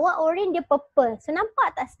purple. Awak orange, dia purple. So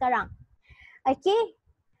nampak tak sekarang? Okay.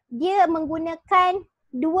 Dia menggunakan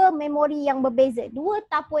dua memori yang berbeza. Dua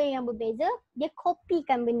tupperware yang berbeza. Dia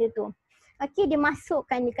kopikan benda tu. Okay, dia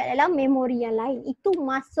masukkan dekat dalam memori yang lain. Itu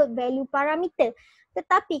maksud value parameter.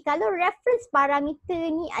 Tetapi kalau reference parameter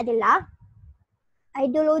ni adalah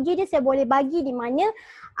ideologi dia saya boleh bagi di mana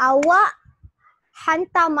awak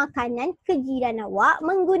hantar makanan ke jiran awak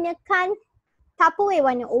menggunakan tupperware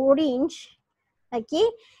warna orange. Okay.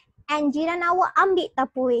 And jiran awak ambil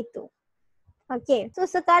tupperware tu. Okay. So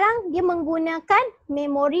sekarang dia menggunakan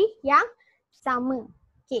memori yang sama.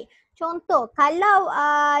 Okay. Contoh, kalau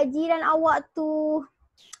jiran awak tu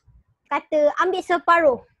kata ambil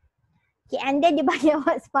separuh. Okay, and then dia bagi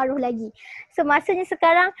awak separuh lagi. So maksudnya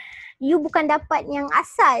sekarang you bukan dapat yang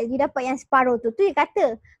asal, you dapat yang separuh tu. Tu dia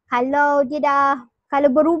kata, kalau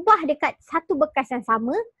berubah dekat satu bekas yang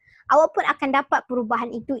sama, awak pun akan dapat perubahan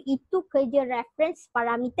itu. Itu kerja reference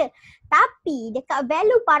parameter. Tapi dekat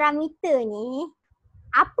value parameter ni,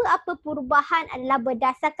 apa-apa perubahan adalah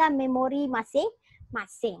berdasarkan memori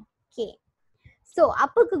masing-masing. Okay. So,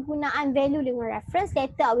 apa kegunaan value dengan reference?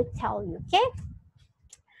 Later I will tell you. Okay.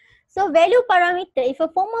 So, value parameter. If a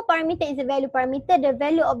formal parameter is a value parameter, the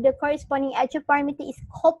value of the corresponding actual parameter is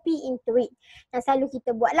copied into it. Yang selalu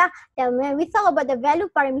kita buat lah. Dan when we talk about the value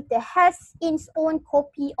parameter has its own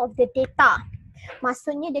copy of the data.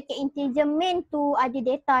 Maksudnya dekat integer main tu ada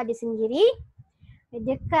data dia sendiri.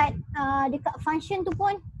 Dekat function tu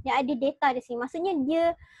pun dia ada data dia sendiri. Maksudnya dia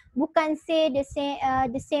bukan say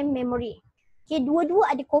the same memory. Okay,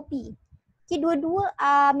 dua-dua ada copy. Okay, dua-dua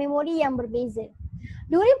memori yang berbeza.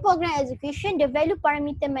 During program execution, the value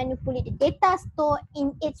parameter manipulate the data stored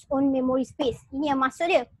in its own memory space. Ini yang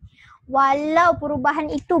maksud dia. Walau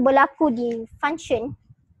perubahan itu berlaku di function,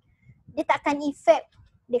 dia takkan efek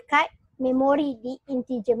dekat memori di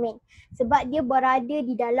integer main. Sebab dia berada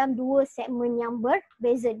di dalam dua segmen yang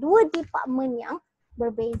berbeza. Dua department yang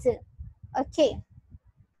berbeza. Okay.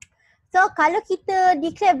 So kalau kita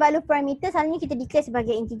declare value parameter, selalunya kita declare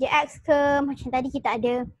sebagai integer x ke, macam tadi kita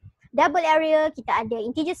ada double area, kita ada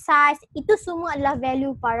integer size, itu semua adalah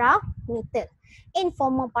value parameter.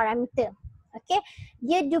 Informal parameter. Okay.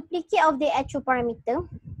 Dia duplicate of the actual parameter.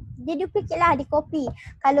 Dia duplicate lah, dia copy.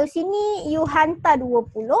 Kalau sini you hantar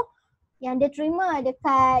 20, yang dia terima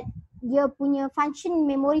dekat dia punya function,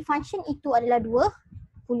 memory function itu adalah 20.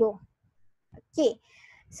 Okay.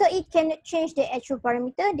 So it cannot change the actual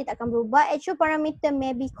parameter, dia tak akan berubah. Actual parameter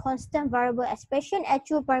may be constant variable expression.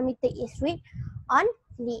 Actual parameter is read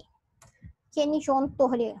only. Okay, ni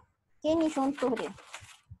contoh dia. Okay, ni contoh dia.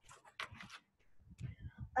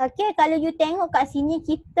 Okay, kalau you tengok kat sini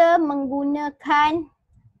kita menggunakan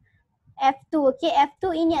F2. Okay,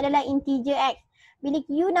 F2 ini adalah integer X. Bila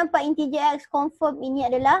you nampak integer X, confirm ini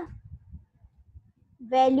adalah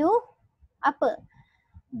value apa?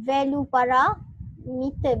 Value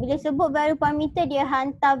parameter. Bila sebut value parameter, dia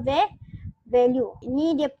hantar value.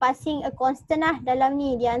 Ini dia passing a constant lah dalam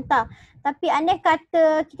ni, dia hantar. Tapi andai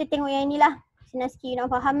kata kita tengok yang inilah, senang sikit you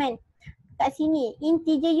nak faham kan. Kat sini,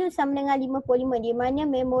 integer U sama dengan 55, di mana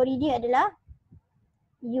memori dia adalah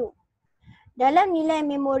U. Dalam nilai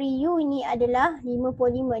memori U ini adalah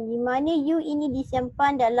 55, di mana U ini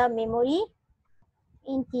disimpan dalam memori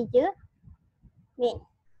integer main.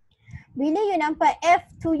 Bila you nampak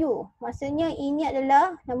F2U, maksudnya ini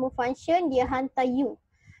adalah nama function, dia hantar U.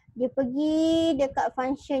 Dia pergi dekat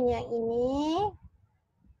function yang ini.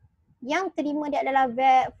 Yang terima dia adalah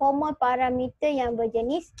formal parameter yang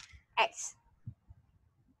berjenis X.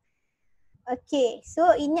 Okay,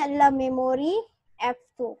 so ini adalah memori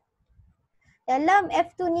F2. Dalam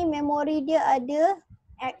F2 ni memori dia ada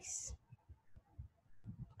X.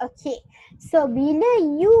 Okay, so bila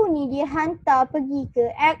U ni dia hantar pergi ke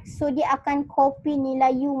X, so dia akan copy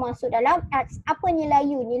nilai U masuk dalam X. Apa nilai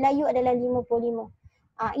U? Nilai U adalah 55.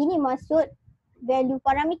 Ini maksud value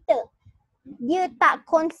parameter. Dia tak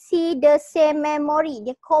consider same memory.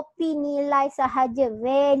 Dia copy nilai sahaja,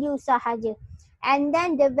 value sahaja. And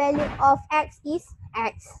then the value of X is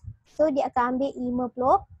X. So dia akan ambil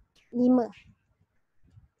 55.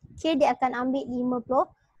 Okay, dia akan ambil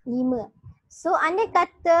 55. So andai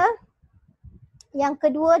kata yang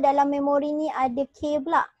kedua dalam memori ni ada K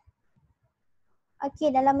pula. Okay,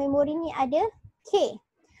 dalam memori ni ada K.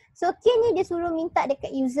 So K ni dia suruh minta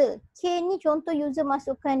dekat user. K ni contoh user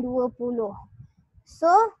masukkan 20.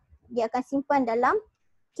 So dia akan simpan dalam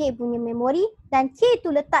K punya memori dan K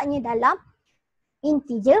tu letaknya dalam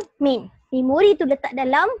integer main. Memori tu letak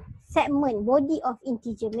dalam segmen body of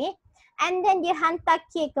integer main. And then dia hantar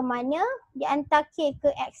K ke mana? Dia hantar K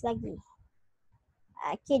ke X lagi.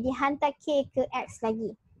 Okay, dihantar K ke X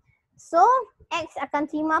lagi. So, X akan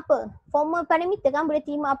terima apa? Formal parameter kan boleh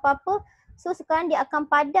terima apa-apa. So, sekarang dia akan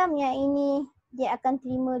padam yang ini. Dia akan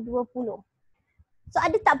terima 20. So,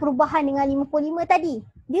 ada tak perubahan dengan 55 tadi?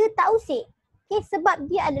 Dia tak usik. Okay, sebab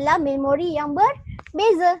dia adalah memori yang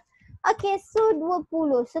berbeza. Okay, so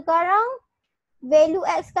 20. Sekarang, value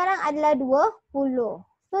X sekarang adalah 20.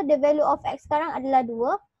 So, the value of X sekarang adalah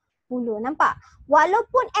 20. Nampak?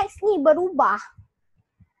 Walaupun X ni berubah,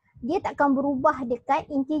 dia takkan berubah dekat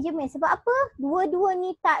integer main. Sebab apa? Dua-dua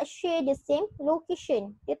ni tak share the same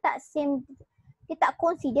location. Dia tak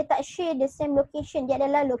kongsi, dia tak share the same location. Dia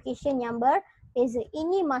adalah location yang berbeza.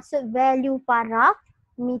 Ini maksud value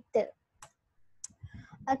parameter.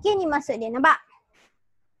 Okay, ni maksud dia. Nampak?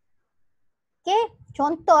 Okay,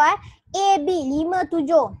 contoh A, B, 5, 7.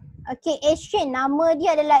 Okay, Asian. Nama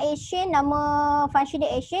dia adalah Asian. Nama function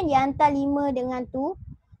dia Asian. Dia hantar 5 dengan 7.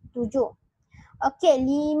 Okey,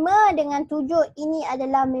 5 dengan 7 ini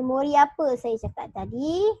adalah memori apa saya cakap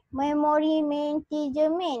tadi? Memori integer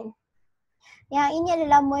main. Yang ini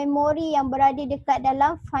adalah memori yang berada dekat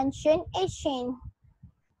dalam function Asian.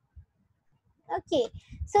 Okey,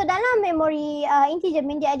 so dalam memori integer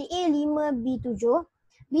main dia ada A5, B7.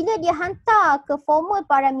 Bila dia hantar ke formal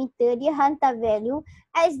parameter, dia hantar value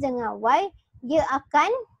X dengan Y, dia akan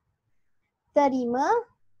terima,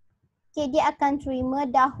 dia akan terima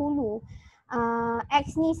dahulu.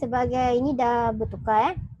 X ni sebagai ni dah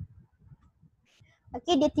bertukar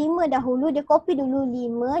Okay, dia terima dahulu, dia copy dulu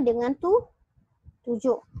 5 dengan 7.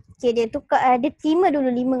 Okay, dia terima dulu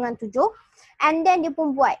 5 dengan 7 and then dia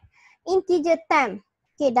pun buat integer temp.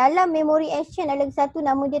 Okay, dalam memori action ada satu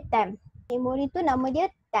nama dia temp. Memori tu nama dia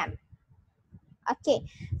temp. Okay,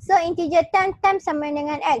 so integer temp sama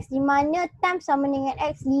dengan X, di mana temp sama dengan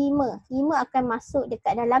X 5. 5 akan masuk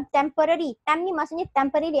dekat dalam temporary. Temp ni maksudnya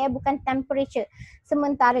temporary bukan temperature.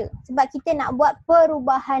 Sementara. Sebab kita nak buat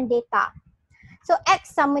perubahan data. So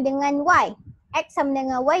X sama dengan Y. X sama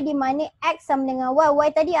dengan Y di mana X sama dengan Y. Y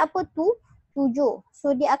tadi apa tu? 7.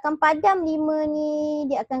 So dia akan padam 5 ni,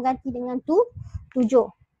 dia akan ganti dengan 7.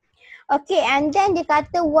 Okay, and then dia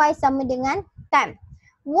kata Y sama dengan temp.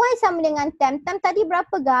 Y sama dengan temp. Temp tadi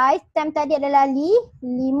berapa guys? Temp tadi adalah 5.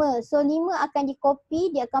 So 5 akan di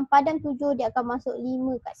copy, dia akan padam 7, dia akan masuk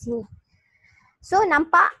 5 kat sini. So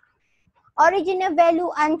nampak? Original value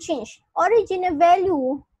unchanged. Original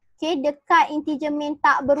value dekat integer main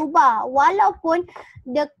tak berubah. Walaupun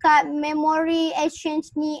dekat memory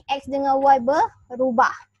exchange ni X dengan Y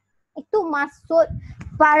berubah. Itu maksud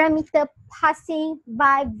parameter passing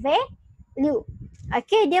by value.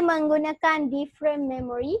 Okay, dia menggunakan different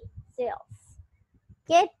memory cells.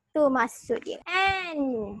 Okay, tu maksud dia.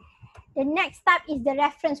 And the next type is the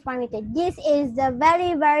reference parameter. This is the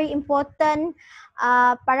very important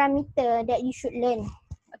parameter that you should learn.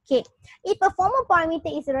 Okay, if a formal parameter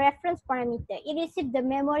is a reference parameter, it receives the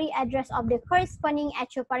memory address of the corresponding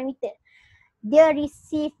actual parameter. Dia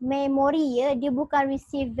receive memory dia bukan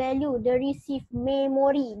receive value, dia receive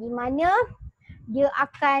memory di mana dia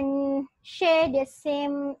akan share the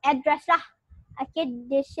same address lah. Okay,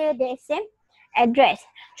 dia share the same address.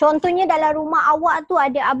 Contohnya dalam rumah awak tu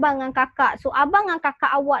ada abang dengan kakak. So abang dengan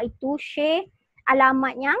kakak awak itu share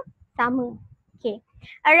alamat yang sama. Okay.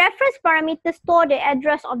 A reference parameter store the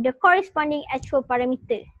address of the corresponding actual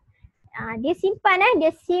parameter. Dia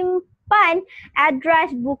simpan address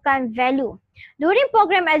bukan value. During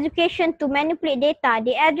program execution to manipulate data,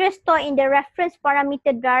 the address stored in the reference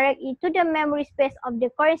parameter direct into the memory space of the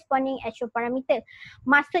corresponding actual parameter.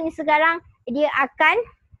 Maksudnya sekarang dia akan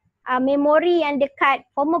memori yang dekat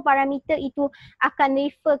formal parameter itu akan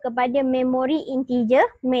refer kepada memory integer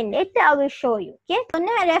main. Later I will show you. Okay. So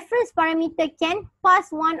now reference parameter can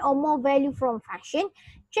pass one or more value from function,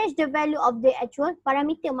 change the value of the actual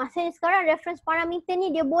parameter. Maksudnya sekarang reference parameter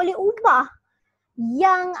ni dia boleh ubah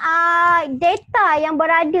yang data yang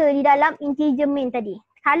berada di dalam integer main tadi.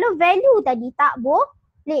 Kalau value tadi tak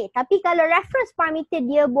boleh, tapi kalau reference parameter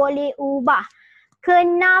dia boleh ubah.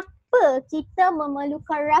 Kenapa kita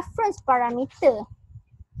memerlukan reference parameter?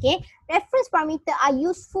 Okay, reference parameter are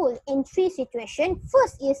useful in 3 situations.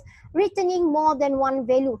 First is returning more than one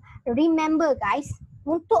value. Remember guys,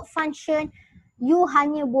 untuk function you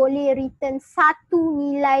hanya boleh return satu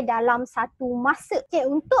nilai dalam satu masa. Okay,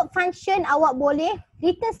 untuk function awak boleh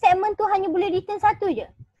return statement tu hanya boleh return satu je.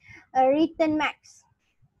 Return max.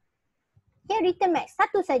 Okay, return max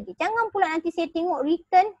satu saja. Jangan pula nanti saya tengok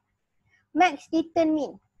return max, return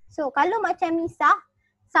min. So kalau macam ni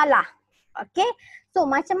salah. Okay, so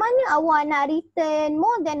macam mana awak nak return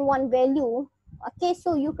more than one value? Okay,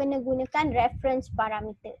 so you kena gunakan reference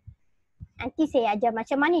parameter. Nanti saya ajar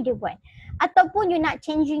macam mana dia buat. ataupun you nak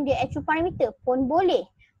changing the actual parameter pun boleh.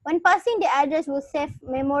 When passing, the address will save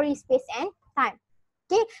memory, space and time.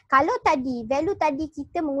 Okay, kalau tadi, value tadi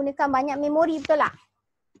kita menggunakan banyak memori, betul tak?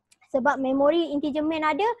 Sebab memori integer main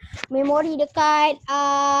ada, memori dekat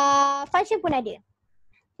function pun ada.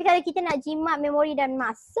 Tapi kalau kita nak jimat memori dan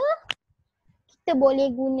masa, kita boleh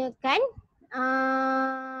gunakan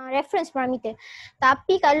reference parameter.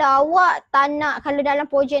 Tapi kalau awak tak nak, kalau dalam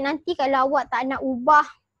projek nanti kalau awak tak nak ubah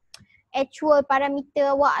actual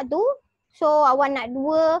parameter awak tu, so awak nak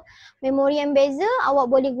dua memori yang beza,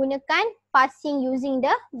 awak boleh gunakan passing using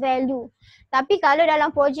the value. Tapi kalau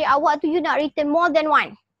dalam projek awak tu you nak return more than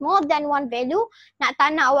one value, nak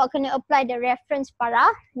tak nak awak kena apply the reference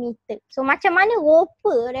parameter. So macam mana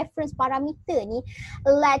rupa reference parameter ni?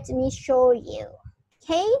 Let me show you.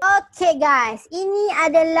 Okay guys, ini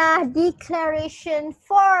adalah declaration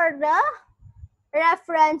for the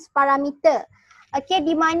reference parameter. Okay,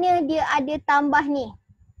 di mana dia ada tambah ni.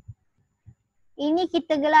 Ini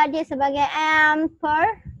kita gelar dia sebagai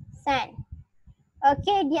ampersand.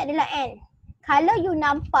 Okay, dia adalah n. Kalau you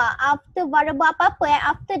nampak after variable apa-apa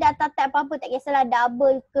after data type apa-apa, tak kisahlah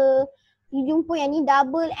double ke, you jumpa yang ni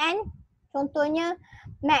double n, contohnya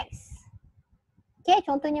max. Okay,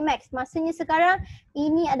 contohnya max. Maksudnya sekarang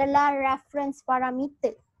ini adalah reference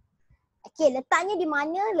parameter. Okay, letaknya di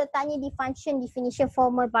mana? Letaknya di function definition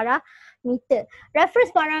formal parameter.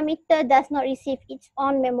 Reference parameter does not receive its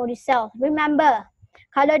own memory cell. Remember,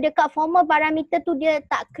 kalau dekat formal parameter tu dia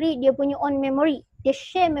tak create dia punya own memory. Dia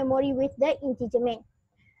share memory with the integer main.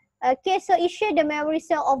 Okay, so it share the memory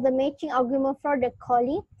cell of the matching argument for the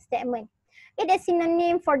calling statement. It is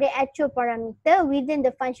synonym for the actual parameter within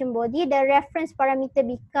the function body. The reference parameter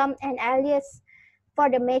become an alias for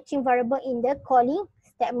the matching variable in the calling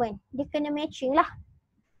statement. Dia kena matching lah.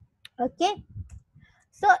 Okay.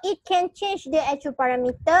 So it can change the actual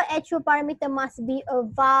parameter. Actual parameter must be a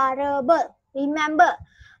variable. Remember.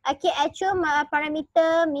 Okay, actual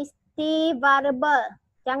parameter mesti variable.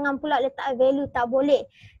 Jangan pula letak value, tak boleh.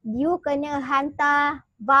 You kena hantar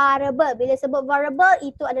variable. Bila sebut variable,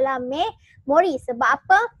 itu adalah memory. Sebab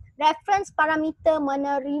apa? Reference parameter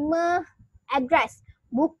menerima address,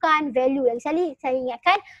 bukan value. Lagi sekali saya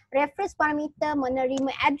ingatkan, reference parameter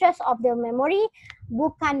menerima address of the memory,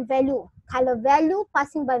 bukan value. Kalau value,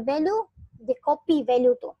 passing by value, dia copy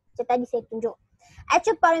value tu. Macam tadi saya tunjuk.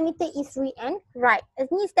 Actual parameter is read and write. A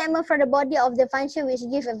new statement from the body of the function which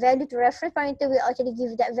gives a value to reference parameter will actually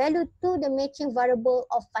give that value to the matching variable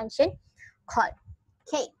of function called.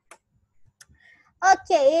 Okay.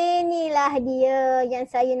 Okay, inilah dia yang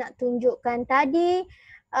saya nak tunjukkan tadi.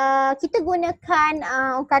 Kita gunakan,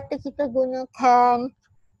 kata kita gunakan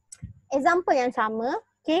example yang sama.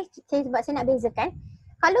 Okay, sebab saya nak bezakan.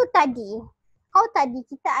 Kalau tadi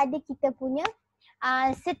kita ada kita punya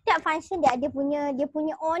setiap function dia punya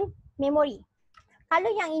own memory.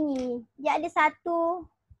 Kalau yang ini dia ada satu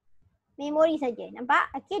memori saja,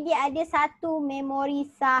 nampak? Okay, dia ada satu memori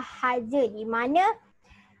sahaja di mana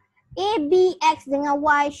A, B, X dengan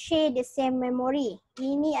Y share the same memory.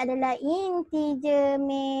 Ini adalah integer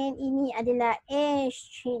main, ini adalah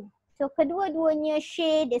string. So kedua-duanya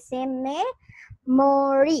share the same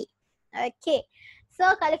memory. Okay. So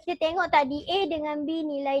kalau kita tengok tadi A dengan B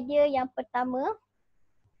nilai dia yang pertama.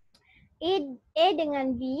 A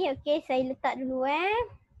dengan B, okay, saya letak dulu A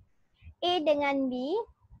dengan B,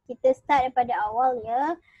 kita start daripada awal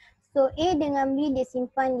ya. So A dengan B dia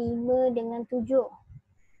simpan 5 dengan 7.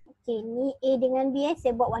 Okay, ni A dengan B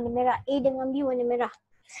saya buat warna merah. A dengan B warna merah.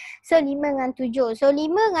 So 5 dengan 7. So 5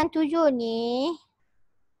 dengan 7 ni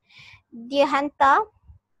dia hantar.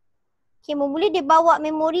 Okay, mula dia bawa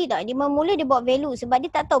memori tak? Dia mula dia bawa value sebab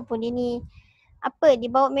dia tak tahu pun dia ni apa.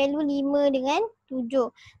 Dia bawa value 5 dengan 7.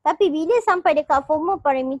 Tapi bila sampai dekat formal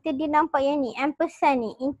parameter dia nampak yang ni, ampersand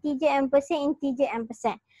ni. Integer ampersand, integer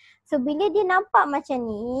ampersand. So bila dia nampak macam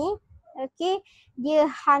ni, okay, dia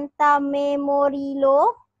hantar memory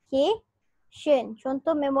location.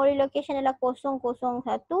 Contoh memory location adalah 001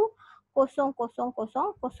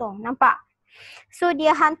 0000. Nampak? So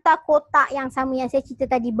dia hantar kotak yang sama yang saya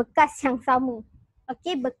cerita tadi, bekas yang sama.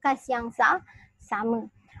 Okay, bekas yang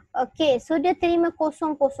sama. Okay, so dia terima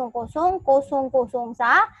 0000001.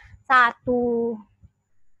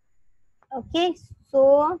 Okay,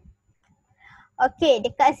 so okay,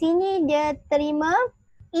 dekat sini dia terima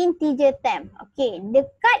integer temp. Okay,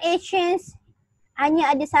 dekat exchange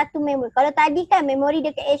hanya ada satu memori. Kalau tadi kan memori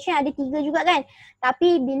dekat exchange ada 3 juga kan.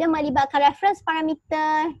 Tapi bila melibatkan reference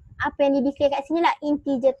parameter, apa yang di-declare kat sini lah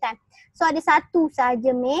integer temp. So ada satu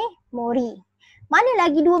saja memori. Mana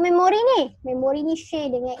lagi 2 memori ni? Memori ni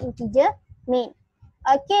share dengan integer main.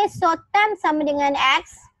 Okay, so temp sama dengan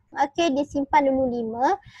X. Okay, dia simpan dulu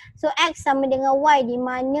 5. So X sama dengan Y di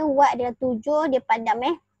mana Y adalah 7, dia padam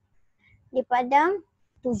Dia padam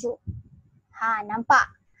 7. Ha,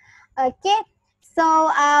 nampak? Okay,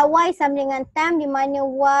 so Y sama dengan 10 di mana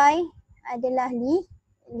Y adalah 5.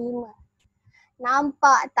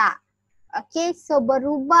 Nampak tak? Okay, so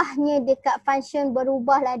berubahnya dekat function,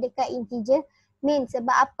 berubahlah dekat integer main.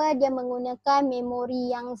 Sebab apa? Dia menggunakan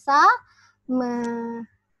memori yang sama.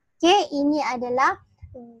 Okay, ini adalah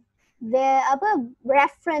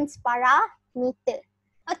reference parameter.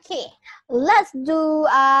 Okay, let's do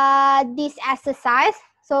this exercise.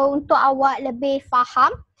 So untuk awak lebih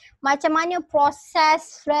faham macam mana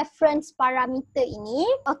proses reference parameter ini.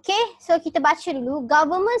 Okay, so kita baca dulu.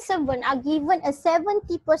 Government servant are given a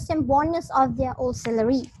 70% bonus of their old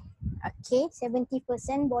salary. Okay,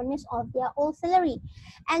 70% bonus of their old salary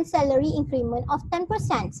and salary increment of 10%.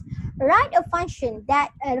 Write a function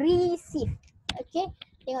that receive. Okay,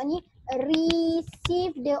 tengok ni,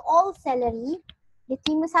 receive the old salary. Dia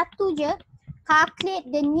terima satu je. Calculate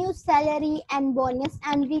the new salary and bonus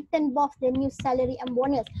and return both the new salary and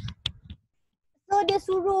bonus. So dia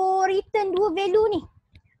suruh return dua value ni.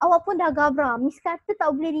 Awak pun dah gabra. Miss kata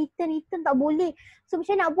tak boleh return tak boleh. So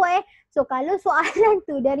macam nak buat So kalau soalan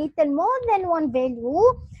tu dia return more than one value,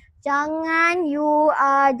 jangan you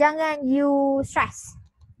stress.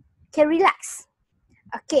 Okay, relax.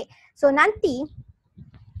 Okay, so nanti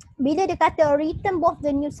bila dia kata return both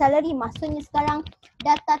the new salary, maksudnya sekarang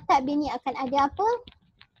data type dia ni akan ada apa?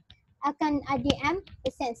 Akan ada %.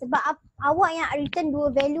 Sebab awak yang return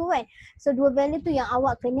dua value kan. So dua value tu yang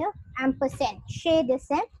awak kena %. Share the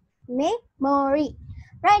same memory.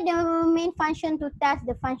 Write the main function to test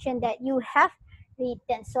the function that you have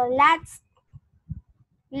written. So let's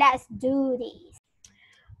do this.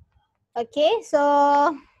 Okay, so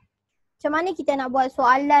macam mana kita nak buat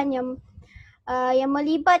soalan yang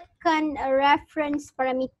melibatkan reference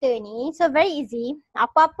parameter ni? So very easy.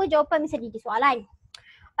 Apa-apa jawapan bisa jadi soalan.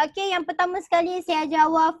 Okay, yang pertama sekali saya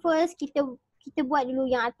jawab first. Kita buat dulu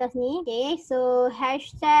yang atas ni. Okay, so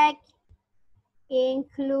hashtag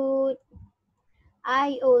include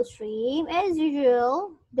IOStream. As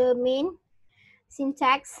usual, the main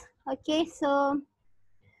syntax. Okay, so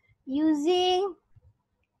using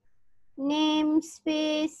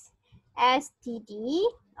namespace std.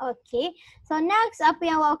 Okay, so next apa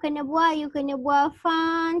yang awak kena buat? You kena buat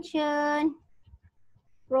function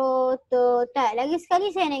prototype. Lagi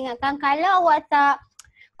sekali saya nak ingatkan, kalau awak tak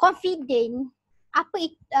confident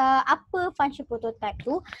apa function prototype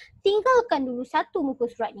tu, tinggalkan dulu satu muka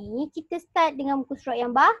surat ni. Kita start dengan muka surat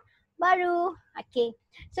yang baru. Okay,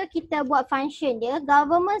 so kita buat function dia.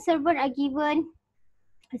 Government servant are given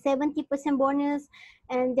 70% bonus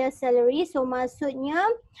and their salary. So maksudnya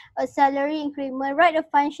a salary increment. Write a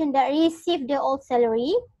function that receive the old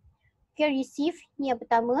salary. Okay, receive ni yang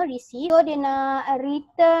pertama, receive. So dia nak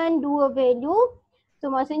return dua value.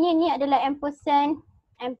 So maksudnya ni adalah %.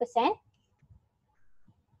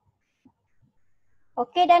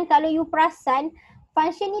 Okay, dan kalau you perasan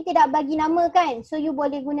function ni tidak bagi nama kan. So you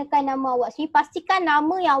boleh gunakan nama awak sendiri. Pastikan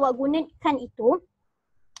nama yang awak gunakan itu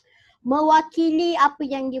mewakili apa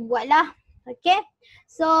yang dia buat lah. Okay,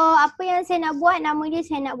 so apa yang saya nak buat, nama dia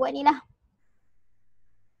saya nak buat ni lah,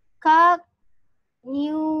 calc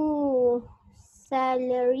new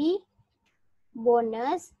salary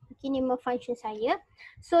bonus. Okay, nama function saya.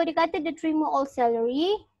 So dia kata dia terima all salary,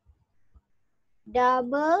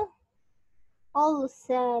 double all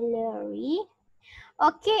salary.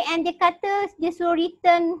 Okay, and dia kata dia suruh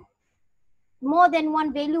return more than one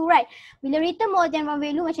value, right? Bila return more than one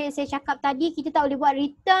value, macam yang saya cakap tadi, kita tak boleh buat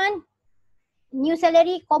return new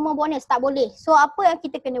salary, bonus. Tak boleh. So apa yang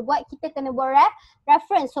kita kena buat? Kita kena buat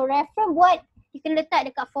reference. So reference buat, kita letak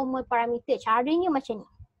dekat formal parameter. Caranya macam ni.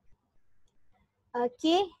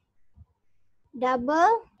 Okay.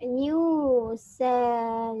 Double new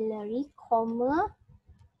salary,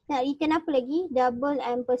 nak return apa lagi? Double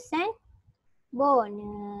 %,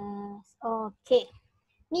 bonus. Okay.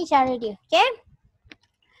 Ni cara dia. Okay.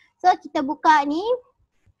 So kita buka ni.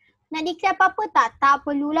 Nak declare apa-apa tak? Tak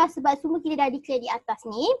perlulah sebab semua kita dah declare di atas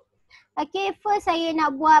ni. Okay, first saya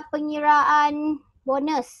nak buat pengiraan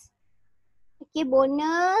bonus. Okay,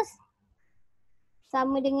 bonus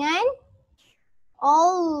sama dengan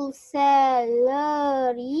all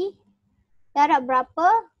salary darab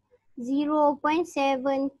berapa? 0.75.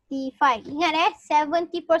 Ingat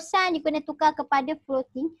 70% you kena tukar kepada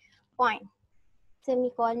floating point.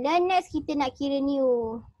 Semicolon. Next kita nak kira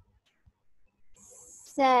new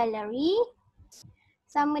salary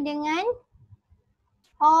sama dengan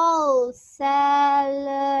all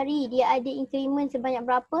salary. Dia ada increment sebanyak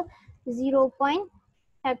berapa? 0.75.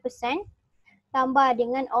 10% tambah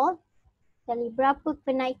dengan all salary. Berapa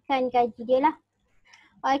kenaikan gaji dia lah.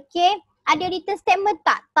 Okay. Ada return statement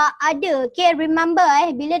tak? Tak ada. Okay, remember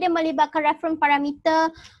bila dia melibatkan reference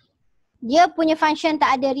parameter, dia punya function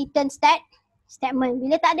tak ada return statement.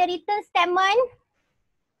 Bila tak ada return statement,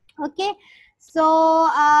 okay, so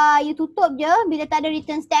you tutup je bila tak ada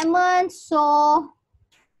return statement. So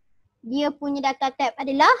dia punya data type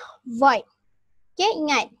adalah void. Okay,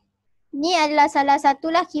 ingat. Ni adalah salah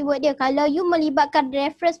satulah keyword dia. Kalau you melibatkan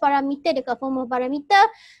reference parameter dekat formal parameter,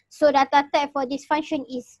 so data type for this function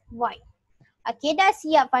is void. Okay, dah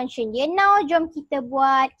siap function dia. Now, jom kita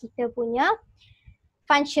buat kita punya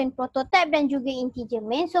function prototype dan juga integer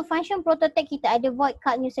main. So, function prototype kita ada void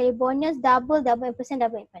card new salary bonus, double, double %,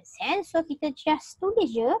 double %. So, kita just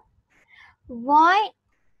tulis je void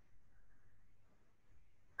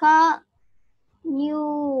card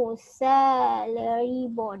new salary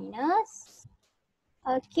bonus.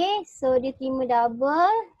 Okay, so dia terima double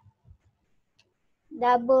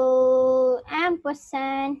 %,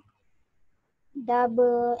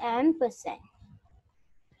 double %.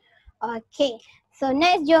 Okay, so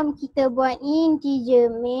next jom kita buat integer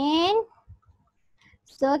main.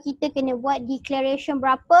 So kita kena buat declaration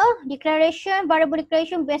berapa? Variable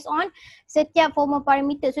declaration based on setiap formal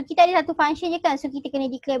parameter. So kita ada satu function je kan, so kita kena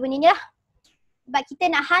declare benda ni lah. Sebab kita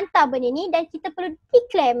nak hantar benda ni dan kita perlu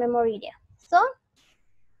declare memory dia. So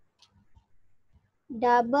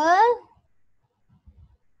double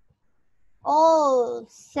all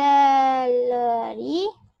salary.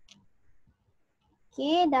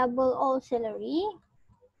 Okay, double all salary,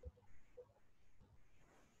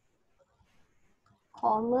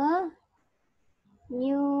 comma,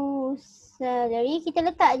 new salary. Kita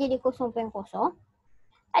letak je di 0.0.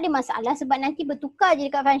 Ada masalah sebab nanti bertukar je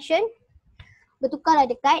dekat function. Bertukarlah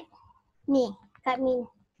dekat ni, kat min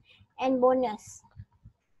and bonus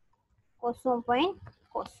 0.0.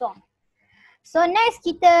 So next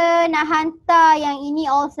kita nak hantar yang ini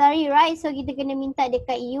all salary, right? So kita kena minta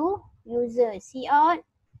dekat user cout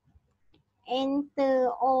enter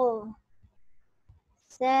all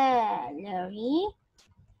salary,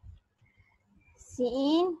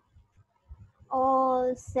 cin all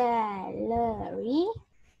salary.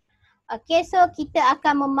 Okay, so kita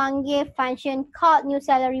akan memanggil function called new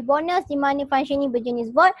salary bonus di mana function ni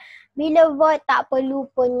berjenis void. Bila void tak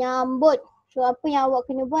perlu penyambut. So apa yang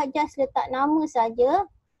awak kena buat, just letak nama saja.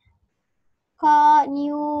 Called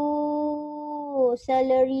new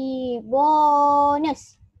salary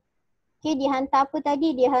bonus. Okay, dia hantar apa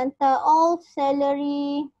tadi? Dia hantar all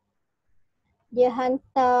salary. Dia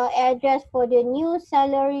hantar address for the new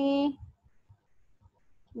salary.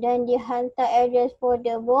 Dan dia hantar address for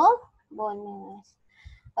the bonus.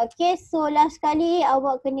 Okay, so last sekali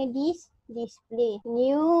awak kena display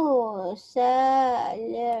new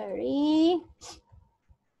salary.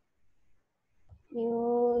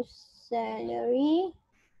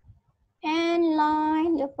 And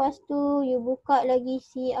line. Lepas tu you buka lagi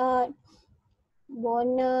cout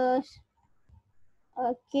bonus.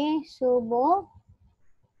 Okay, so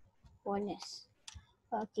bonus.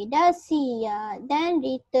 Okay, dah siap dan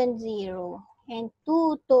return 0 and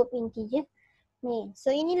tutup integer main.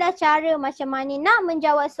 So inilah cara macam mana nak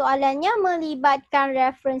menjawab soalannya melibatkan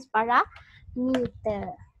reference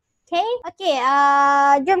parameter. Okay,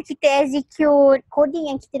 jom kita execute coding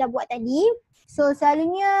yang kita dah buat tadi. So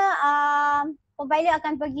selalunya compiler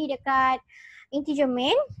akan pergi dekat integer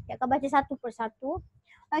main, dia akan baca satu persatu.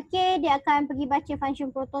 Okay, dia akan pergi baca function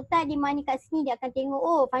prototype di mana kat sini dia akan tengok,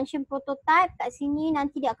 oh function prototype kat sini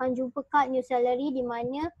nanti dia akan jumpa card new salary di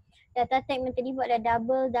mana data type yang tadi buat dah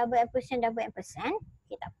double %, double %.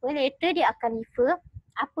 Okay, tak apa, later dia akan refer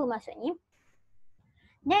apa maksudnya.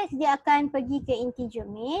 Next dia akan pergi ke integer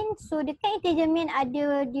main. So dekat integer main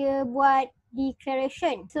ada dia buat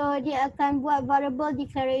declaration. So dia akan buat variable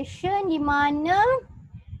declaration di mana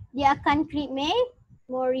dia akan create memory.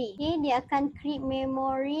 Okay, dia akan create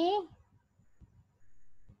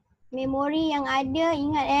memory yang ada,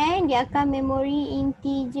 ingat dia akan memory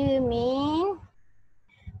integer main.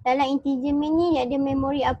 Dalam integer main ni dia ada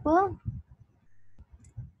memory apa?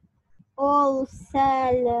 All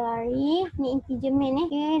salary. Ni integer main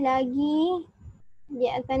Okay, lagi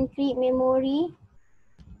dia akan create memory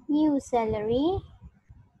new salary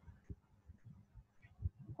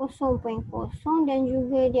 0.0 dan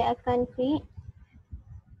juga dia akan create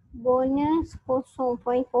bonus 0.0.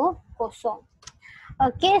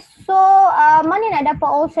 Okay, so mana nak dapat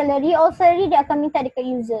all salary? All salary dia akan minta dekat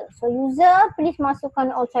user. So user please masukkan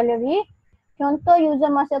all salary. Contoh user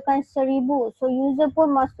masukkan 1000. So user pun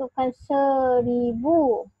masukkan 1000.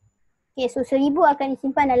 Okay, so 1000 akan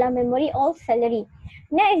disimpan dalam memory all salary.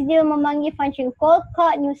 Next, dia memanggil function call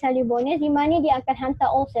card new salary bonus di mana dia akan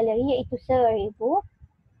hantar all salary iaitu 1000.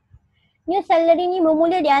 New salary ni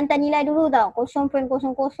bermula dia hantar nilai dulu tau. 0.00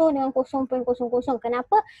 dengan 0.00.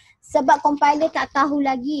 Kenapa? Sebab compiler tak tahu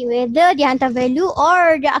lagi whether dia hantar value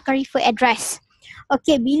or dia akan refer address.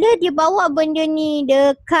 Okay, bila dia bawa benda ni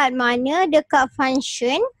dekat mana? Dekat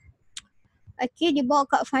function. Okay, dia bawa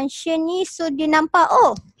kat function ni, so dia nampak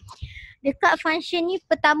dekat function ni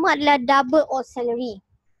pertama adalah double all salary.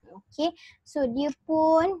 Okay, so dia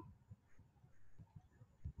pun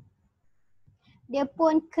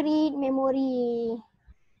create memory.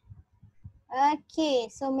 Okay,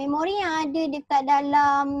 so memory yang ada dekat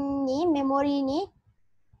dalam ni, memory ni,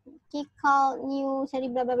 okay, call new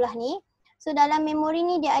salary bla bla bla ni. So dalam memory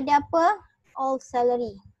ni dia ada apa? All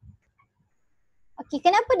salary. Okay,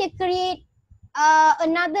 kenapa dia create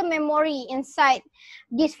another memory inside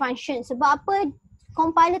this function? Sebab apa?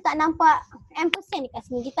 Compiler tak nampak ampersand dekat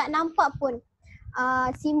sini. Dia tak nampak pun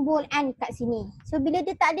simbol and kat sini. So bila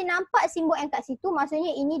dia tak ada nampak simbol and kat situ,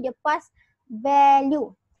 maksudnya ini dia pass value.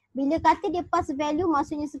 Bila kata dia pass value,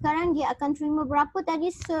 maksudnya sekarang dia akan terima berapa tadi?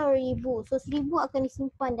 1000. So 1000 akan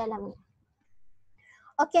disimpan dalam ni.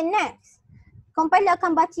 Okay, next. Compiler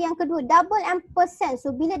akan baca yang kedua, double ampersand.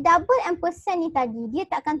 So bila double ampersand ni tadi, dia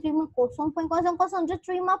tak akan terima 0.00. Dia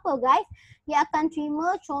terima apa guys? Dia akan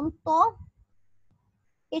terima contoh.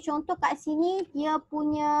 Okay, contoh kat sini dia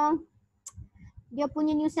punya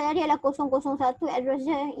new salary adalah 001. Address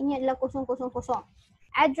dia ini adalah 000.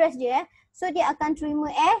 Address dia. So dia akan terima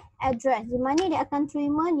address. Di mana dia akan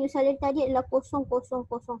terima new salary tadi adalah 0001.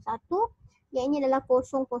 Yang ini adalah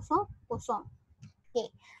 000. Okay.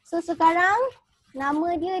 So sekarang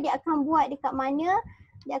nama dia akan buat dekat mana?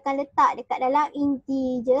 Dia akan letak dekat dalam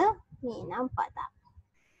integer. Ni nampak tak?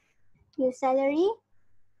 New salary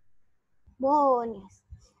bonus.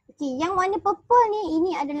 Okay, yang warna purple ni,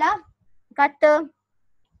 ini adalah kata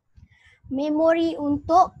memory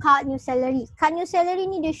untuk card new salary. Card new salary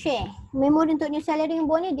ni dia share. Memory untuk new salary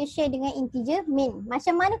bonus dia share dengan integer main.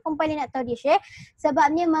 Macam mana compiler nak tahu dia share?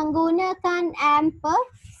 Sebabnya menggunakan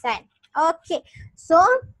ampersand. Okay, so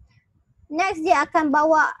next dia akan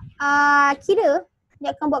bawa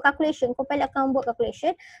dia akan buat calculation. Compiler akan buat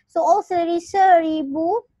calculation. So all salary 1000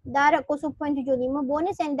 darab 0.75,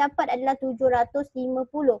 bonus yang dapat adalah 750.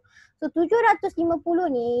 So 750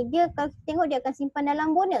 ni dia kalau tengok dia akan simpan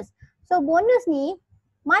dalam bonus. So bonus ni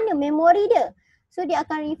mana memori dia? So dia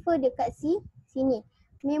akan refer dekat sini.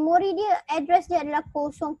 Memori dia, address dia adalah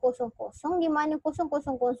 000, di mana 000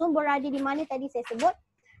 berada di mana tadi saya sebut?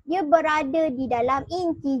 Dia berada di dalam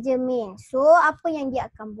integer main. So apa yang dia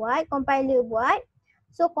akan buat? Compiler buat.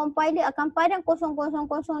 So compiler akan padam 000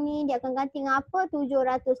 ni, dia akan ganti dengan apa? 750.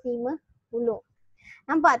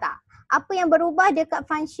 Nampak tak? Apa yang berubah dekat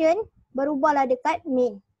function, berubahlah dekat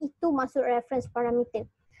main. Itu maksud reference parameter.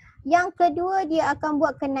 Yang kedua, dia akan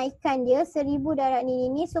buat kenaikan dia 1000 darab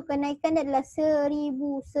ni. So kenaikan dia adalah 1100.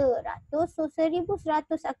 So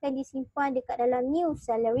 1100 akan disimpan dekat dalam new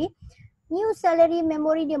salary. New salary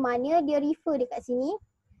memory dia mana? Dia refer dekat sini.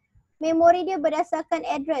 Memori dia berdasarkan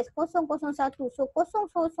address 001. So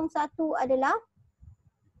 001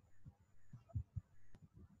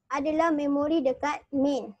 adalah memori dekat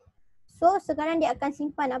main. So sekarang dia akan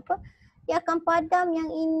simpan apa? Dia akan padam yang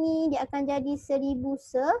ini, dia akan jadi 1100.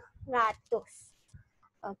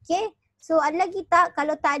 Okay. So ada lagi tak?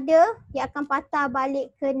 Kalau tak ada, dia akan patah balik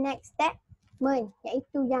ke next statement,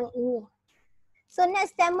 iaitu yang ini. So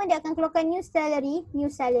next statement dia akan keluarkan new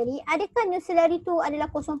salary. Adakah new salary tu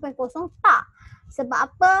adalah 0.0? Tak. Sebab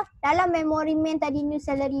apa? Dalam memory main tadi new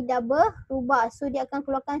salary dah berubah. So dia akan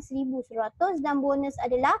keluarkan 1100 dan bonus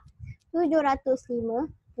adalah 750.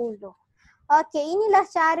 Okay, inilah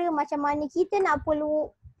cara macam mana kita nak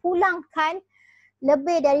perlu pulangkan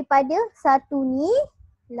lebih daripada satu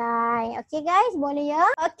nilai. Okay guys, boleh ya?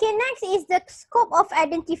 Okay, next is the scope of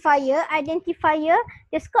identifier.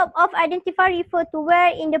 The scope of identifier refer to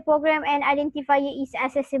where in the program an identifier is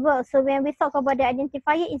accessible. So when we talk about the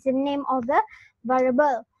identifier, is the name of the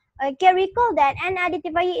variable. Okay, recall that an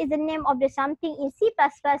identifier is the name of the something in C++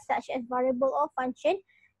 such as variable or function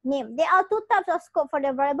name. There are two types of scope for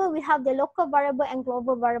the variable. We have the local variable and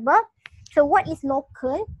global variable. So what is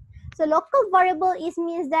local? So local variable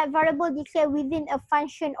means that variable declared within a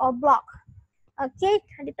function or block. Okay,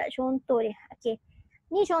 ada tak contoh dia? Okay,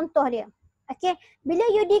 ni contoh dia. Okay, bila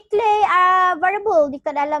you declare variable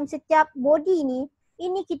dekat dalam setiap body ni,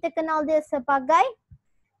 ini kita kenal dia sebagai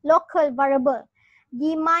local variable.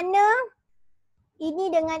 Di mana ini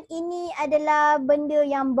dengan ini adalah benda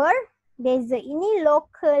yang berbeza. Ini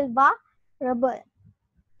local variable.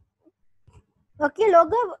 Okay,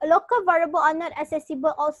 local variable are not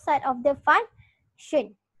accessible outside of the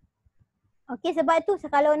function. Okay, sebab tu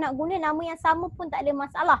kalau nak guna nama yang sama pun tak ada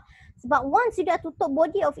masalah. Sebab once sudah tutup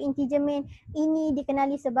body of integer main, ini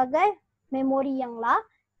dikenali sebagai memori yang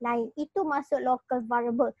lain. Itu masuk local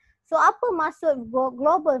variable. So apa maksud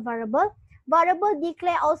global variable? Variable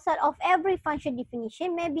declare outside of every function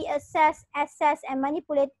definition may be accessed and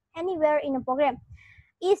manipulated anywhere in a program.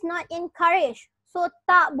 Is not encouraged. So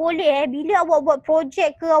tak boleh bila awak buat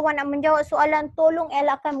projek ke awak nak menjawab soalan, tolong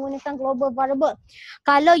elakkan menggunakan global variable.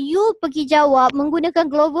 Kalau you pergi jawab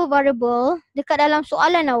menggunakan global variable dekat dalam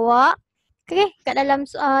soalan awak, okay, kat dalam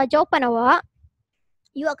jawapan awak,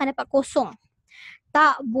 you akan dapat kosong.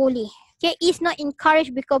 Tak boleh. Okay, is not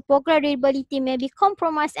encouraged because program readability may be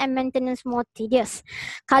compromised and maintenance more tedious.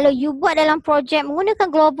 Kalau you buat dalam projek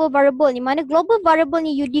menggunakan global variable ni, mana global variable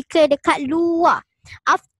ni you declare dekat luar.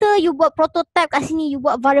 After you buat prototype kat sini, you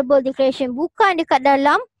buat variable declaration, bukan dekat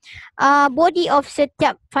dalam body of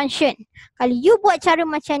setiap function. Kalau you buat cara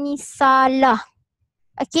macam ni, salah.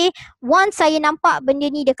 Okay, once saya nampak benda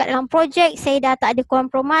ni dekat dalam projek, saya dah tak ada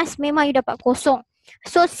compromise, memang you dapat kosong.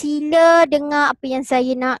 So sila dengar apa yang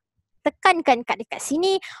saya nak tekankan kat dekat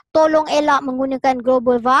sini, tolong elak menggunakan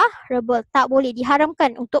global variable. Tak boleh,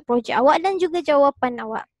 diharamkan untuk projek awak dan juga jawapan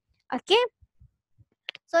awak. Okay.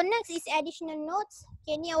 So next is additional notes.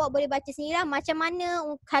 Okay, ni awak boleh baca sendiri lah macam mana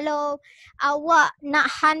kalau awak nak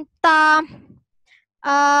hantar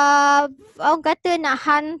orang kata nak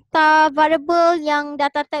hantar variable yang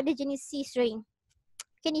data type dia jenis C string.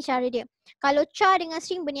 Okay, ni cara dia. Kalau char dengan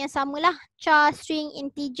string benda yang sama lah. Char, string,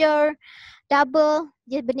 integer, double,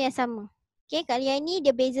 dia benda yang sama. Okay, kalau yang ni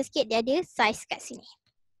dia beza sikit, dia ada size kat sini.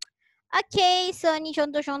 Okay, so ni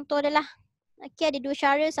contoh-contoh dia lah. Okay, ada dua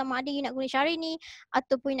cara, sama ada you nak guna cara ni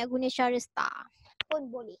ataupun you nak guna cara star pun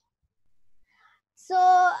boleh. So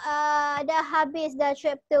dah habis dah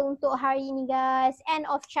chapter untuk hari ni guys. End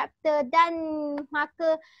of chapter dan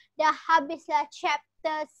maka dah habislah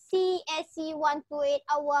chapter CSE 128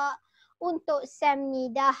 awak untuk SEM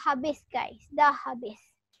ni. Dah habis guys, dah habis.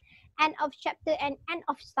 End of chapter and end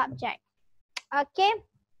of subject. Okay,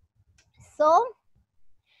 so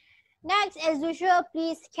next, as usual,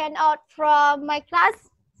 please scan out from my class.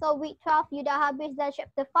 So week 12 you dah habis dah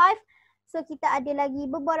chapter 5. So kita ada lagi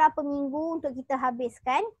beberapa minggu untuk kita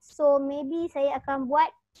habiskan. So maybe saya akan buat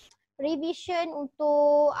revision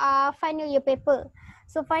untuk final year paper.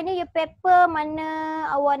 So final year paper mana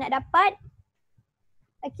awak nak dapat?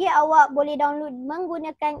 Okay, awak boleh download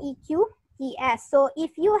menggunakan EQTS. So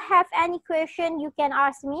if you have any question, you can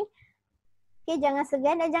ask me. Okay, jangan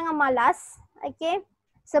segan dan jangan malas. Okay.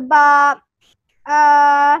 Sebab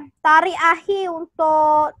tarikh akhir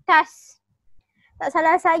untuk test, tak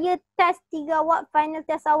salah saya test 3 awak, final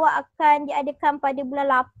test awak akan diadakan pada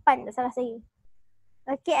bulan 8 tak salah saya.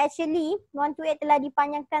 Okay, actually 128 telah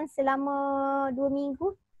dipanjangkan selama 2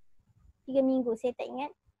 minggu 3 minggu saya tak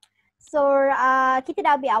ingat. So kita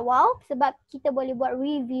dah ambil awal sebab kita boleh buat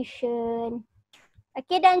revision.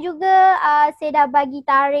 Okay, dan juga saya dah bagi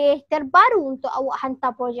tarikh terbaru untuk awak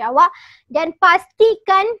hantar projek awak dan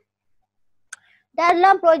pastikan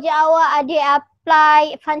dalam projek awak ada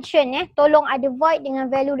apply function tolong ada void dengan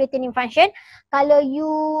value returning function. Kalau you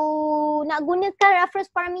nak gunakan reference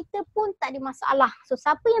parameter pun tak ada masalah. So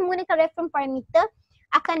siapa yang menggunakan reference parameter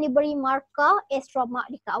akan diberi markah extra mark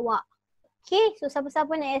dekat awak. Okay, so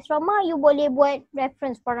siapa-siapa nak extra mark, you boleh buat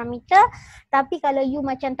reference parameter. Tapi kalau you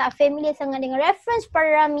macam tak familiar sangat dengan reference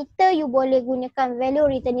parameter, you boleh gunakan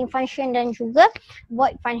value returning function dan juga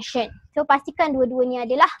void function. So pastikan dua-duanya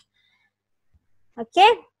adalah. Okay,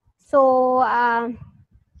 so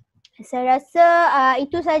saya rasa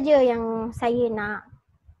itu saja yang saya nak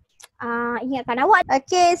ingatkan awak.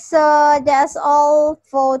 Okay, so that's all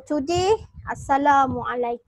for today. Assalamualaikum.